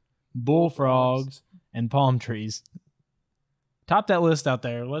turtles, bullfrogs, and palm trees. Top that list out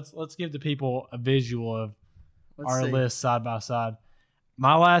there. Let's give the people a visual of our list side by side.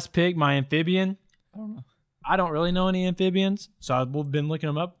 My last pick, my amphibian. I don't know. I don't really know any amphibians, so I've been looking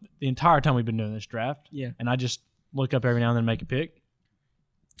them up the entire time we've been doing this draft. Yeah. And I just look up every now and then and make a pick.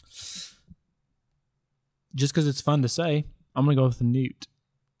 Just because it's fun to say, I'm going to go with the newt.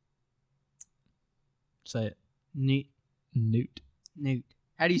 Say it. Newt. Newt.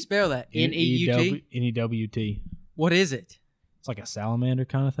 How do you spell that? N-E-U-T? N-E-W-T. What is it? It's like a salamander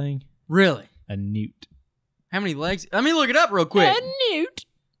kind of thing. Really? A newt. How many legs? Let me look it up real quick. A newt.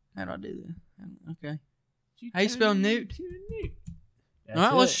 How do I do that? Okay. How you spell newt? That's All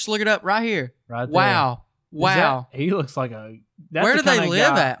right, let's just look it up right here. Right there. Wow. He looks like a... That's Where the do they kind of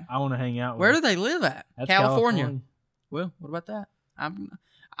live guy at? I want to hang out with. Where do they live at? That's California. Well, what about that?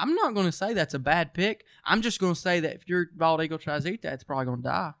 I'm not going to say that's a bad pick. I'm just going to say that if your bald eagle tries to eat that, it's probably going to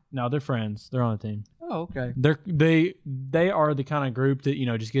die. No, they're friends. They're on a team. Oh, okay. They are the kind of group that, you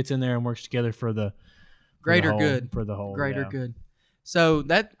know, just gets in there and works together for the greater good. For the whole greater good. So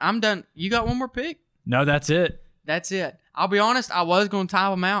that I'm done. You got one more pick? No, that's it. That's it. I'll be honest. I was going to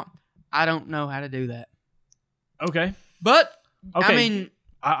type them out. I don't know how to do that. Okay. But okay. I mean,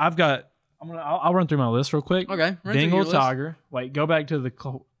 I've got. I'll run through my list real quick. Okay. Bengal tiger. Wait, go back to the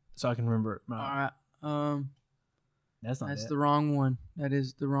so I can remember it. All right. That's the wrong one. That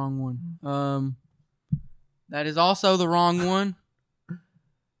is the wrong one. That is also the wrong one.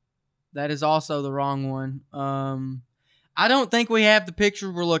 That is also the wrong one. I don't think we have the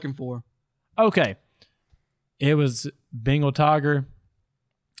picture we're looking for. Okay. It was Bengal tiger,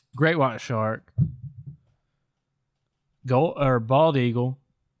 great white shark, bald eagle,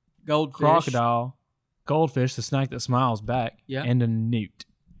 goldfish, crocodile, goldfish, the snake that smiles back, and a newt.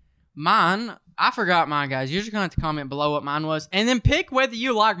 Mine, I forgot mine, guys. You're just going to have to comment below what mine was, and then pick whether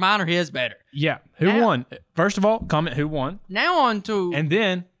you like mine or his better. Yeah. Who won? First of all, comment who won. Now on to... And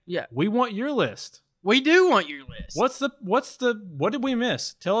then, we want your list. We do want your list. What did we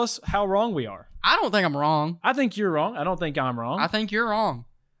miss? Tell us how wrong we are. I don't think I'm wrong. I think you're wrong. I don't think I'm wrong. I think you're wrong.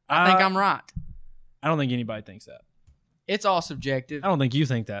 I think I'm right. I don't think anybody thinks that. It's all subjective. I don't think you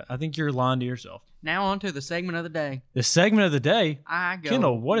think that. I think you're lying to yourself. Now on to the segment of the day. The segment of the day? I go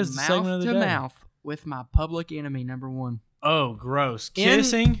Kendall, what is the segment of the day? Mouth to mouth with my public enemy, number one. Oh, gross.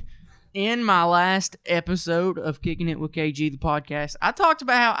 Kissing? In my last episode of Kicking It with KG, the podcast, I talked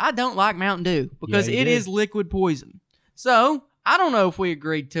about how I don't like Mountain Dew because it is liquid poison. So, I don't know if we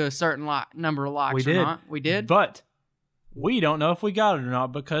agreed to a certain number of likes or not. We did? But we don't know if we got it or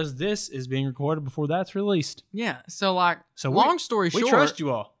not because this is being recorded before that's released. Yeah. So, long story short. We trust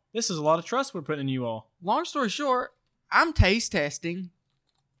you all. This is a lot of trust we're putting in you all. Long story short, I'm taste testing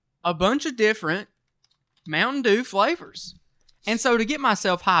a bunch of different Mountain Dew flavors. And so to get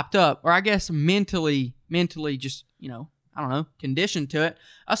myself hyped up, or I guess mentally just, I don't know, conditioned to it,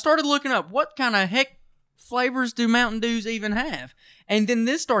 I started looking up what kind of heck flavors do Mountain Dews even have. And then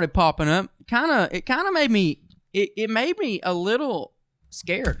this started popping up. It made me a little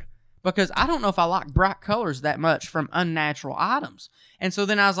scared because I don't know if I like bright colors that much from unnatural items. And so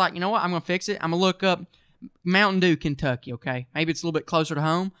then I was like, you know what? I'm going to fix it. I'm going to look up Mountain Dew, Kentucky, okay? Maybe it's a little bit closer to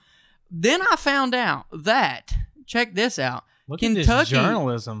home. Then I found out that, check this out. Look at this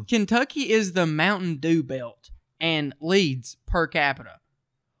journalism. Kentucky is the Mountain Dew belt and leads per capita.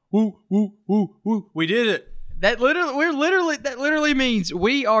 Woo, woo, woo, woo. We did it. That literally means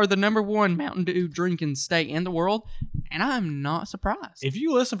we are the number one Mountain Dew drinking state in the world, and I'm not surprised. If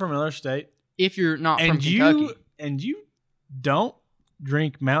you listen from another state, if you're not from Kentucky, and you don't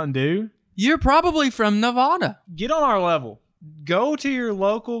drink Mountain Dew, you're probably from Nevada. Get on our level. Go to your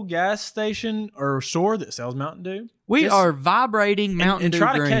local gas station or store that sells Mountain Dew. We are vibrating Mountain Dew and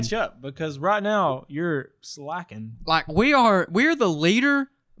try green. to catch up because right now you're slacking. Like we're the leader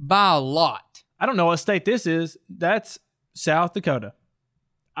by a lot. I don't know what state this is. That's South Dakota.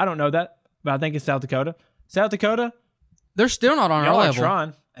 I don't know that, but I think it's South Dakota. South Dakota, they're still not on our level. Y'all are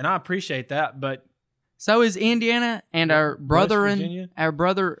trying, and I appreciate that, but so is Indiana and our brother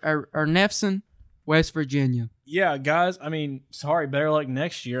our Nefson, West Virginia. Yeah, guys, I mean, sorry, better luck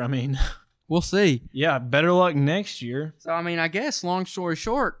next year. I mean, we'll see. Yeah, better luck next year. So, I mean, I guess, long story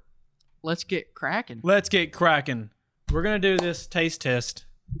short, let's get cracking. Let's get cracking. We're going to do this taste test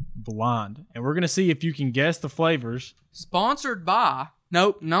blind, and we're going to see if you can guess the flavors. Sponsored by,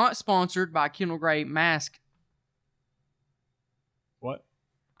 nope, not sponsored by Kendall Gray Mask. What?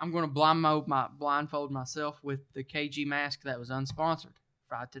 I'm going to blindfold myself with the KG mask that was unsponsored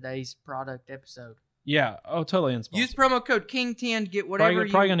for today's product episode. Yeah, totally unsponsored. Use promo code KING10 to get whatever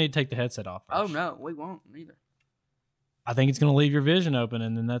Probably going to need to take the headset off first. Oh, no, we won't either. I think it's going to leave your vision open,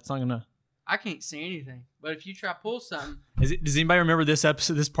 and then that's not going to... I can't see anything, but if you try to pull something... Does anybody remember this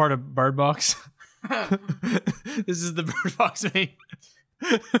episode, this part of Bird Box? This is the Bird Box meme.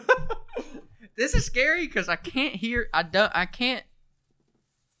 This is scary because I can't hear... I can't...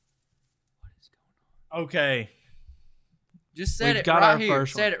 What is going on? Okay. Just set We've it got right our here.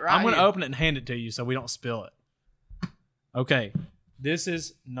 first Set one. it right I'm going to here. open it and hand it to you so we don't spill it. Okay. This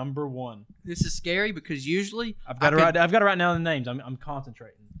is number 1. This is scary because usually... I've got to write down the names. I'm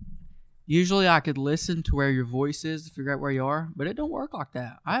concentrating. Usually I could listen to where your voice is to figure out where you are, but it don't work like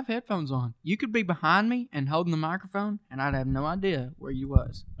that. I have headphones on. You could be behind me and holding the microphone, and I'd have no idea where you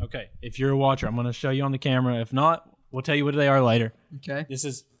was. Okay. If you're a watcher, I'm going to show you on the camera. If not, we'll tell you what they are later. Okay. This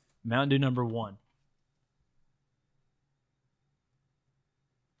is Mountain Dew number 1.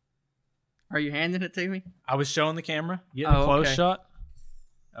 Are you handing it to me? I was showing the camera. Getting a close shot.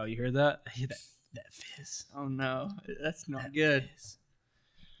 Oh, you heard that? I hear that fizz. Oh, no. That's not good. Fizz.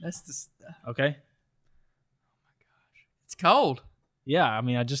 That's the stuff. Okay. Oh, my gosh. It's cold. Yeah, I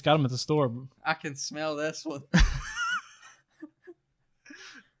mean, I just got them at the store. I can smell this one.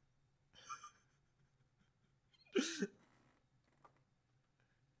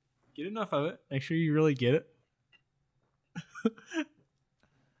 Get enough of it. Make sure you really get it.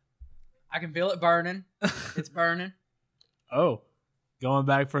 I can feel it burning. It's burning. Oh, going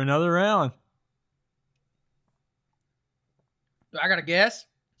back for another round. Do I got to guess?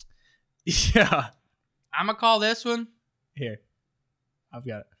 Yeah. I'm going to call this one. Here. I've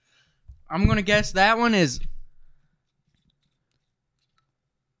got it. I'm going to guess that one is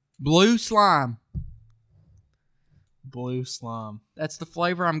blue slime. Blue slime. That's the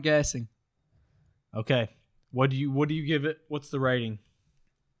flavor I'm guessing. Okay. What do you give it? What's the rating?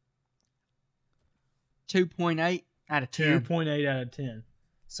 2.8 out of 10. 2.8 out of 10.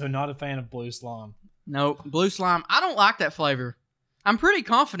 So not a fan of blue slime. Nope. Blue slime. I don't like that flavor. I'm pretty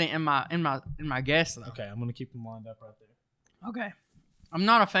confident in my guess though. Okay, I'm gonna keep them lined up right there. Okay. I'm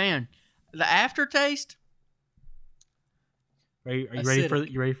not a fan. The aftertaste. Are you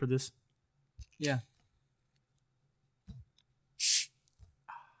ready for this? Yeah.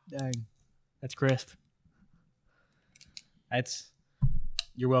 Dang. That's crisp.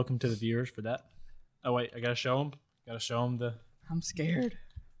 You're welcome to the viewers for that. Oh wait, I gotta show them. I'm scared.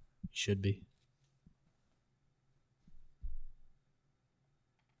 You should be.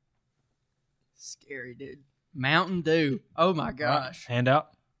 Scary, dude. Mountain Dew. Oh my gosh. Right, hand out.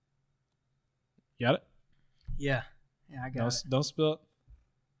 You got it? Yeah. Yeah, I got it. Don't spill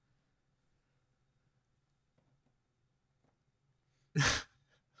it.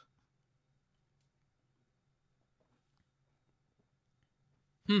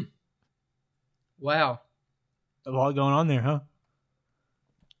 Wow. A lot going on there, huh?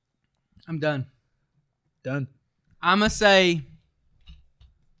 I'm done. Done. I'm going to say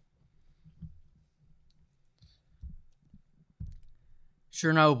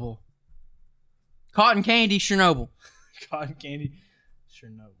Chernobyl. Cotton candy, Chernobyl. Cotton candy,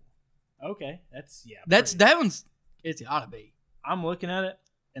 Chernobyl. Okay, That one's. It's gotta be. I'm looking at it,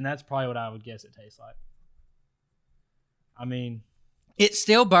 and that's probably what I would guess it tastes like. I mean, it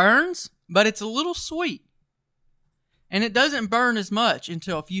still burns, but it's a little sweet, and it doesn't burn as much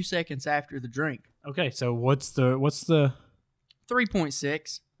until a few seconds after the drink. Okay, so what's the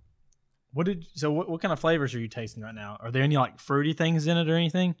 3.6. What kind of flavors are you tasting right now? Are there any like fruity things in it or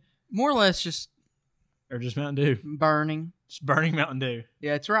anything? More or less just Mountain Dew? Burning. Just burning Mountain Dew.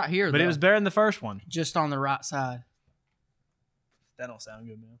 Yeah, it's right here. But though. It was better than the first one. Just on the right side. That don't sound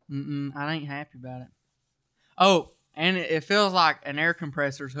good, man. I ain't happy about it. Oh, and it feels like an air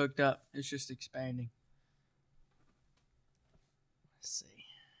compressor's hooked up. It's just expanding. Let's see.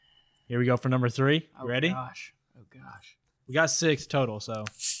 Here we go for number 3. Ready? Oh gosh. We got 6 total, so.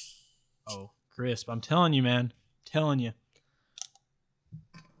 Oh, crisp. I'm telling you, man. Telling you.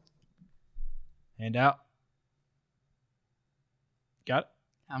 Hand out. Got it?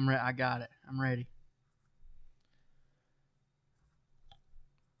 I got it. I'm ready.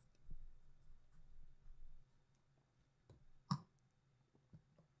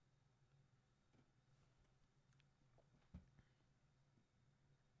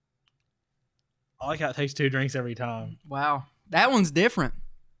 I like how it takes 2 drinks every time. Wow. That one's different.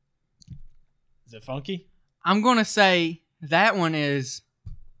 Is it funky? I'm going to say that one is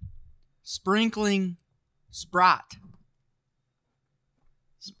sprinkling Sprite.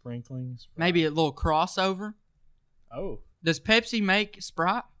 Sprinkling Sprite. Maybe a little crossover. Oh. Does Pepsi make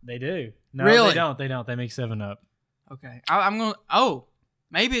Sprite? They do. No, really? They don't. They make 7-Up. Okay. I'm going to... Oh,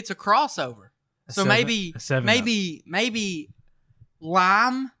 maybe it's a crossover. Maybe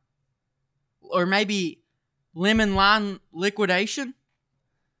lime or maybe lemon lime liquidation.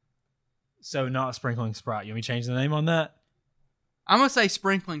 So not sprinkling Sprite. You want me to change the name on that? I'm gonna say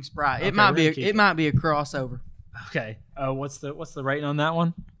sprinkling Sprite. Okay, it might be a crossover. Okay. What's the rating on that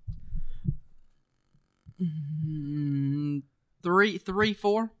one? 3,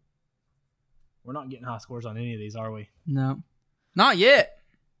 4. We're not getting high scores on any of these, are we? No, not yet.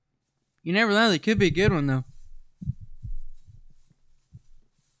 You never know. They could be a good one though.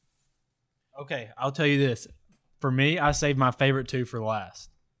 Okay, I'll tell you this. For me, I saved my favorite 2 for last.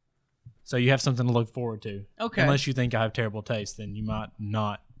 So you have something to look forward to. Okay. Unless you think I have terrible taste, then you might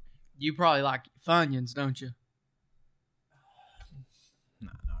not. You probably like Funyuns, don't you? No,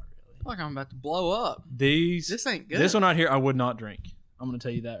 not really. I feel like I'm about to blow up. This ain't good. This one right here, I would not drink. I'm going to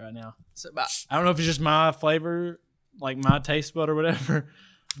tell you that right now. I don't know if it's just my flavor, like my taste bud or whatever,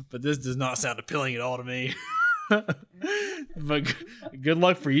 but this does not sound appealing at all to me. But good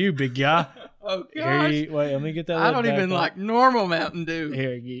luck for you, big guy. Oh, gosh. Wait, let me get that. I don't even like normal Mountain Dew.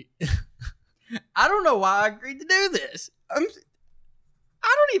 Here, I don't know why I agreed to do this. I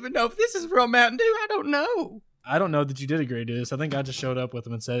don't even know if this is real Mountain Dew. I don't know. I don't know that you did agree to this. I think I just showed up with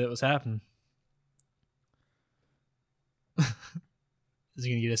him and said it was happening. Is he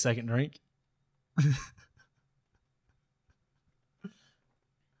going to get a second drink?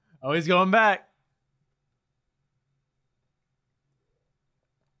 Oh, he's going back.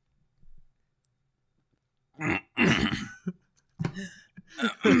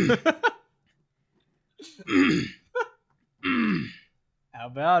 How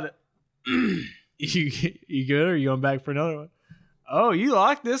about it? You good, or are you going back for another one? Oh, you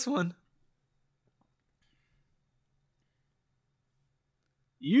like this one.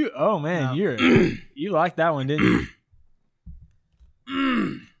 You like that one, didn't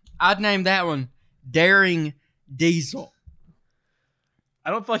you? I'd name that one Daring Diesel.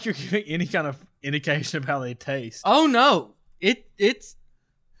 I don't feel like you're giving any kind of indication of how they taste. Oh no, it's.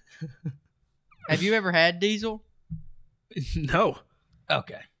 Have you ever had Diesel? No.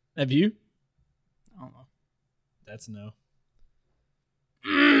 Okay. Have you? I don't know. That's no.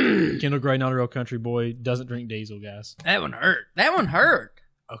 Kendall Gray, not a real country boy, doesn't drink Diesel, guys. That one hurt.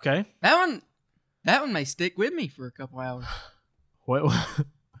 Okay. That one may stick with me for a couple hours.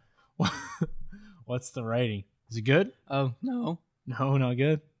 What's the rating? Is it good? Oh no. No, not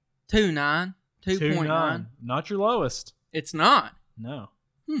good. 2.9. 2.9. Not your lowest. It's not. No.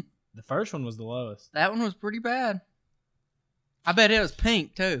 The first one was the lowest. That one was pretty bad. I bet it was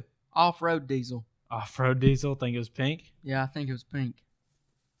pink too. Off-road Diesel. Off-road Diesel? Think it was pink? Yeah, I think it was pink.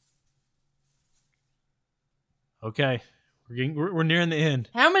 Okay. We're nearing the end.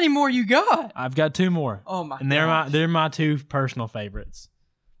 How many more you got? I've got 2 more. Oh my god. And they're my 2 personal favorites.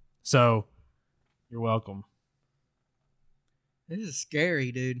 So, you're welcome. This is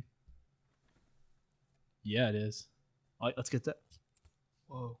scary, dude. Yeah, it is. All right, let's get that.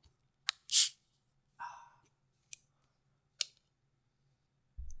 Whoa.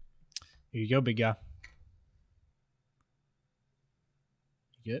 Here you go, big guy.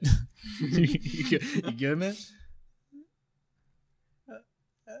 You good? You good, man?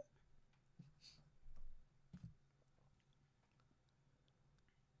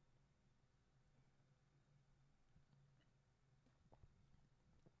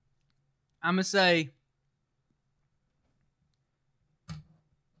 I'm going to say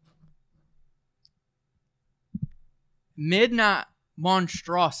Midnight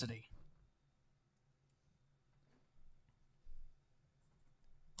Monstrosity.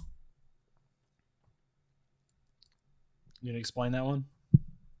 You gonna explain that one?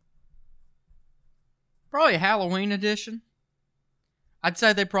 Probably a Halloween edition. I'd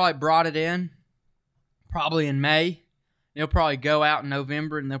say they probably brought it in probably in May. They'll probably go out in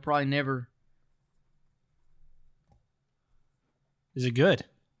November, and they'll probably never. Is it good?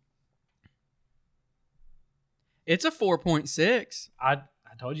 It's a 4.6. I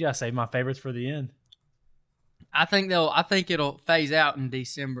told you I saved my favorites for the end. I think it'll phase out in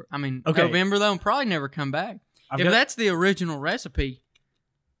December. I mean, Okay. November though, and probably never come back. If that's the original recipe,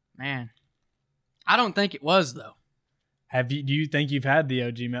 man, I don't think it was though. Do you think you've had the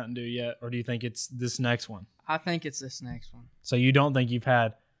OG Mountain Dew yet, or do you think it's this next one? I think it's this next one. So you don't think you've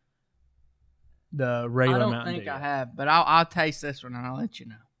had the regular Mountain Dew? I don't think I have, but I'll taste this one and I'll let you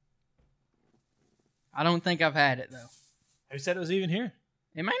know. I don't think I've had it though. Who said it was even here?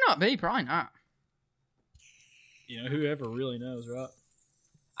 It may not be, probably not. You know, whoever really knows, right?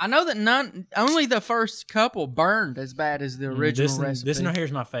 I know that only the first couple burned as bad as the original recipe. This one right here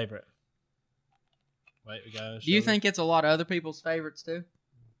is my favorite. Wait, we got. Do you think it's a lot of other people's favorites too?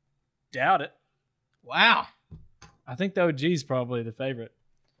 Doubt it. Wow. I think the OG is probably the favorite.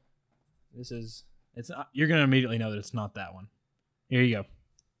 You're gonna immediately know that it's not that one. Here you go.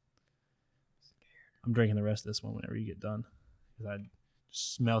 I'm drinking the rest of this one whenever you get done, because I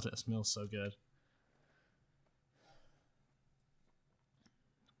just smelled it. It smells so good.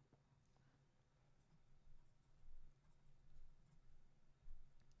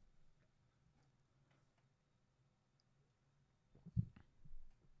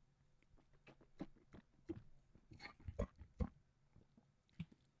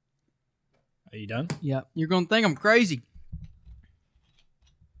 Are you done? Yep. You're going to think I'm crazy.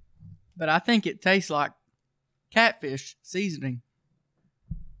 But I think it tastes like catfish seasoning.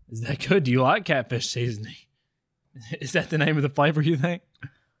 Is that good? Do you like catfish seasoning? Is that the name of the flavor, you think?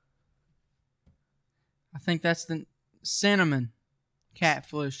 I think that's the cinnamon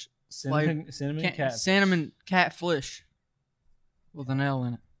catfish. Cinnamon catfish. Cinnamon catfish with an L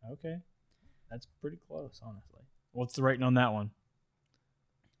in it. Okay. That's pretty close, honestly. What's the rating on that one?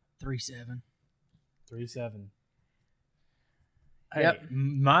 3.7. 3.7. Hey,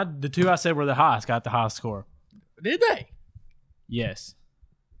 Yep. The two I said were the highest got the highest score. Did they? Yes.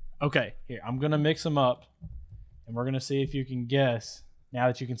 Okay, here. I'm going to mix them up, and we're going to see if you can guess now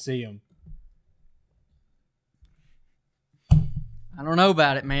that you can see them. I don't know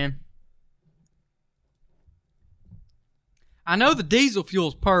about it, man. I know the diesel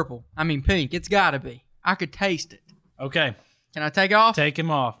fuel's purple. I mean pink. It's got to be. I could taste it. Okay. Can I take it off? Take him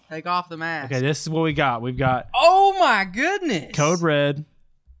off. Take off the mask. Okay, this is what we got. We've got Oh my goodness. Code Red,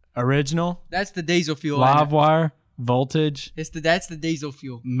 Original, That's the diesel fuel. Live Wire, Voltage, That's the diesel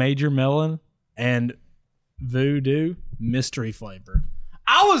fuel. Major Melon, and Voodoo Mystery Flavor.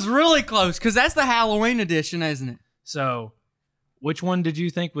 I was really close because that's the Halloween edition, isn't it? So, which one did you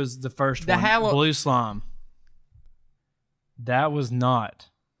think was the first The one? Blue Slime. That was not.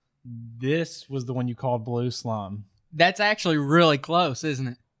 This was the one you called Blue Slime. That's actually really close, isn't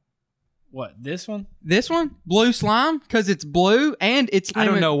it? What, this one? This one? Blue slime? Because it's blue and it's I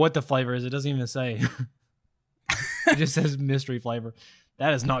don't know what the flavor is. It doesn't even say. It just says mystery flavor.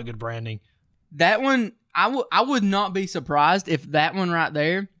 That is not good branding. That one, I would not be surprised if that one right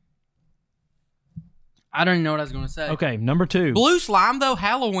there. I don't even know what I was going to say. Okay, number 2. Blue slime, though,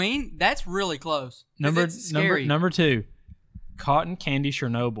 Halloween, that's really close. Number 2. Cotton Candy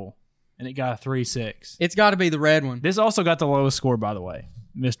Chernobyl. And it got a 3.6. It's got to be the red one. This also got the lowest score, by the way.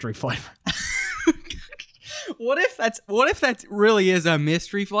 Mystery flavor. What if that really is a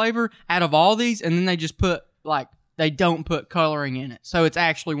mystery flavor out of all these, and then they just put they don't put coloring in it, so it's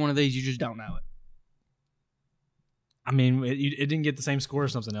actually one of these, you just don't know it. I mean, it didn't get the same score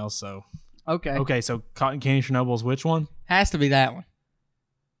as something else, so okay. So Cotton Candy Chernobyl is which one? Has to be that one.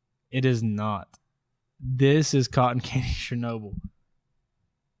 It is not. This is Cotton Candy Chernobyl.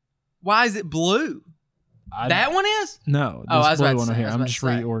 Why is it blue? That one is? No, I was this blue about to one say, right here. I was I'm about just to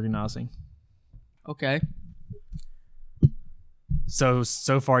say. reorganizing. Okay. So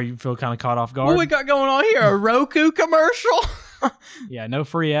far you feel kind of caught off guard? What we got going on here? A Roku commercial? Yeah, no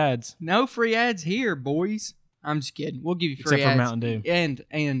free ads. No free ads here, boys. I'm just kidding. We'll give you free Except ads. for Mountain Dew.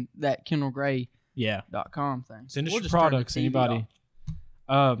 And that KendallGray.com Yeah. thing. Send us We'll your just turn the products, TV anybody.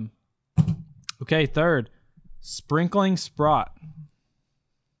 off. Okay, third. Sprinkling Sprott.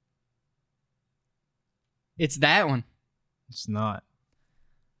 It's that one. It's not.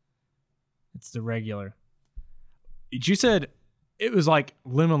 It's the regular. You said it was like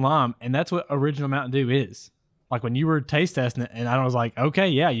lemon lime, and that's what original Mountain Dew is. Like when you were taste testing it, and I was like, okay,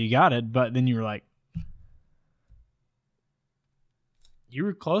 yeah, you got it. But then you were like, you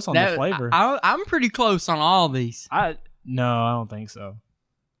were close on the flavor. I'm pretty close on all these. No, I don't think so.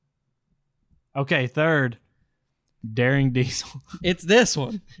 Okay, third. Daring Diesel. It's this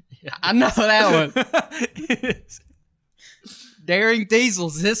one. Yeah. I know that one. It is. Daring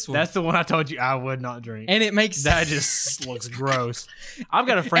Diesel's this one. That's the one I told you I would not drink. And it makes that just looks gross. I've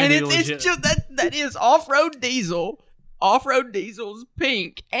got a friend and who it's just that is off-road diesel. Off-road diesel's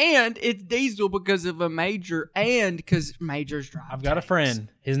pink, and it's diesel because of a major and because majors drive. I've got a friend.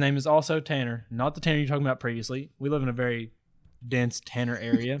 His name is also Tanner. Not the Tanner you're talking about previously. We live in a very dense Tanner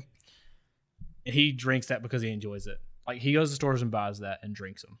area. He drinks that because he enjoys it. Like he goes to stores and buys that and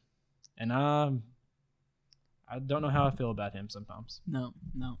drinks them. And I don't know how I feel about him sometimes. No.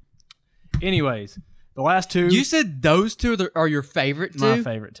 Anyways, the last two. You said those two are your favorite two? My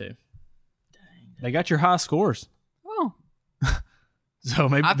favorite two. Dang. They got your high scores. Oh. So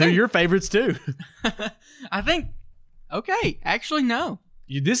maybe they're your favorites too. I think. Okay. Actually, no.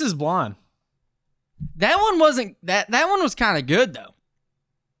 This is blind. That one wasn't. That one was kind of good though.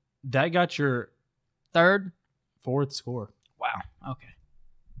 That got your third, fourth score. Wow. Okay.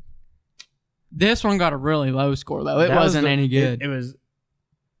 This one got a really low score though. It wasn't any good. It was.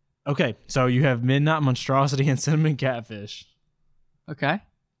 Okay, so you have Midnight Monstrosity and Cinnamon Catfish. Okay.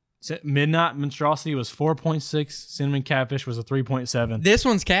 Midnight Monstrosity was 4.6. Cinnamon Catfish was a 3.7. This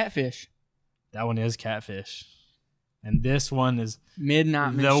one's Catfish. That one is Catfish. And this one is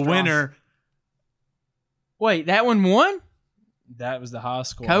Midnight the Monstrosity. winner. Wait, that one won? That was the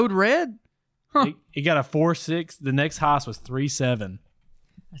highest score. Code Red? Huh. He got a 4.6. The next highest was 3.7.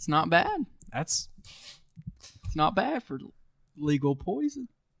 That's not bad. It's not bad for legal poison.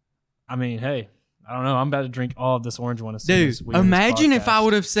 I mean, hey, I don't know. I'm about to drink all of this orange one. Dude, imagine if I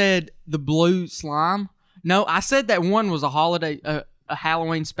would have said the blue slime. No, I said that one was a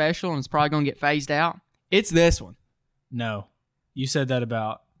Halloween special and it's probably going to get phased out. It's this one. No, you said that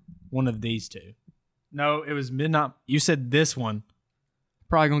about one of these two. No, it was Midnight. You said this one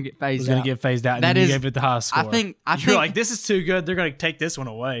probably going to get phased out. Was going to get phased out. And that then is, you gave it the highest score. I think you're like, this is too good. They're going to take this one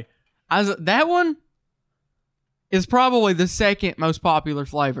away. That one is probably the second most popular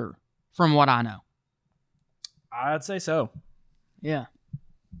flavor from what I know. I'd say so. Yeah.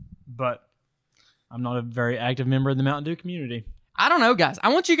 But I'm not a very active member of the Mountain Dew community. I don't know, guys.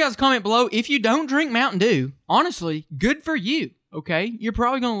 I want you guys to comment below. If you don't drink Mountain Dew, honestly, good for you, okay? You're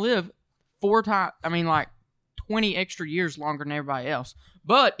probably going to live 20 extra years longer than everybody else.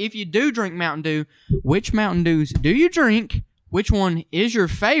 But if you do drink Mountain Dew, which Mountain Dews do you drink? Which one is your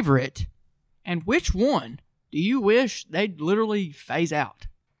favorite? And which one do you wish they'd literally phase out?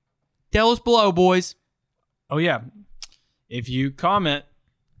 Tell us below, boys. Oh, yeah. If you comment,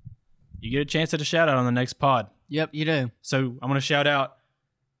 you get a chance at a shout out on the next pod. Yep, you do. So I'm going to shout out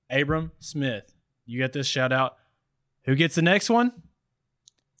Abram Smith. You get this shout out. Who gets the next one?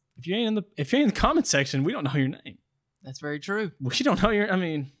 If you ain't in the comment section, we don't know your name. That's very true. We don't know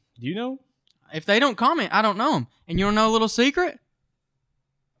do you know? If they don't comment, I don't know them. And you want to know a little secret?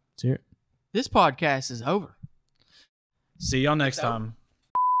 Let's hear it. This podcast is over. See y'all next time.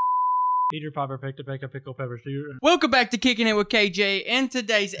 Peter Piper picked a peck of pickle peppers. Welcome back to Kicking It with KJ. In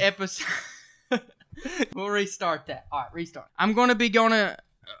today's episode, we'll restart that. All right, restart.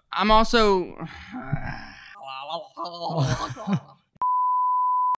 I'm also...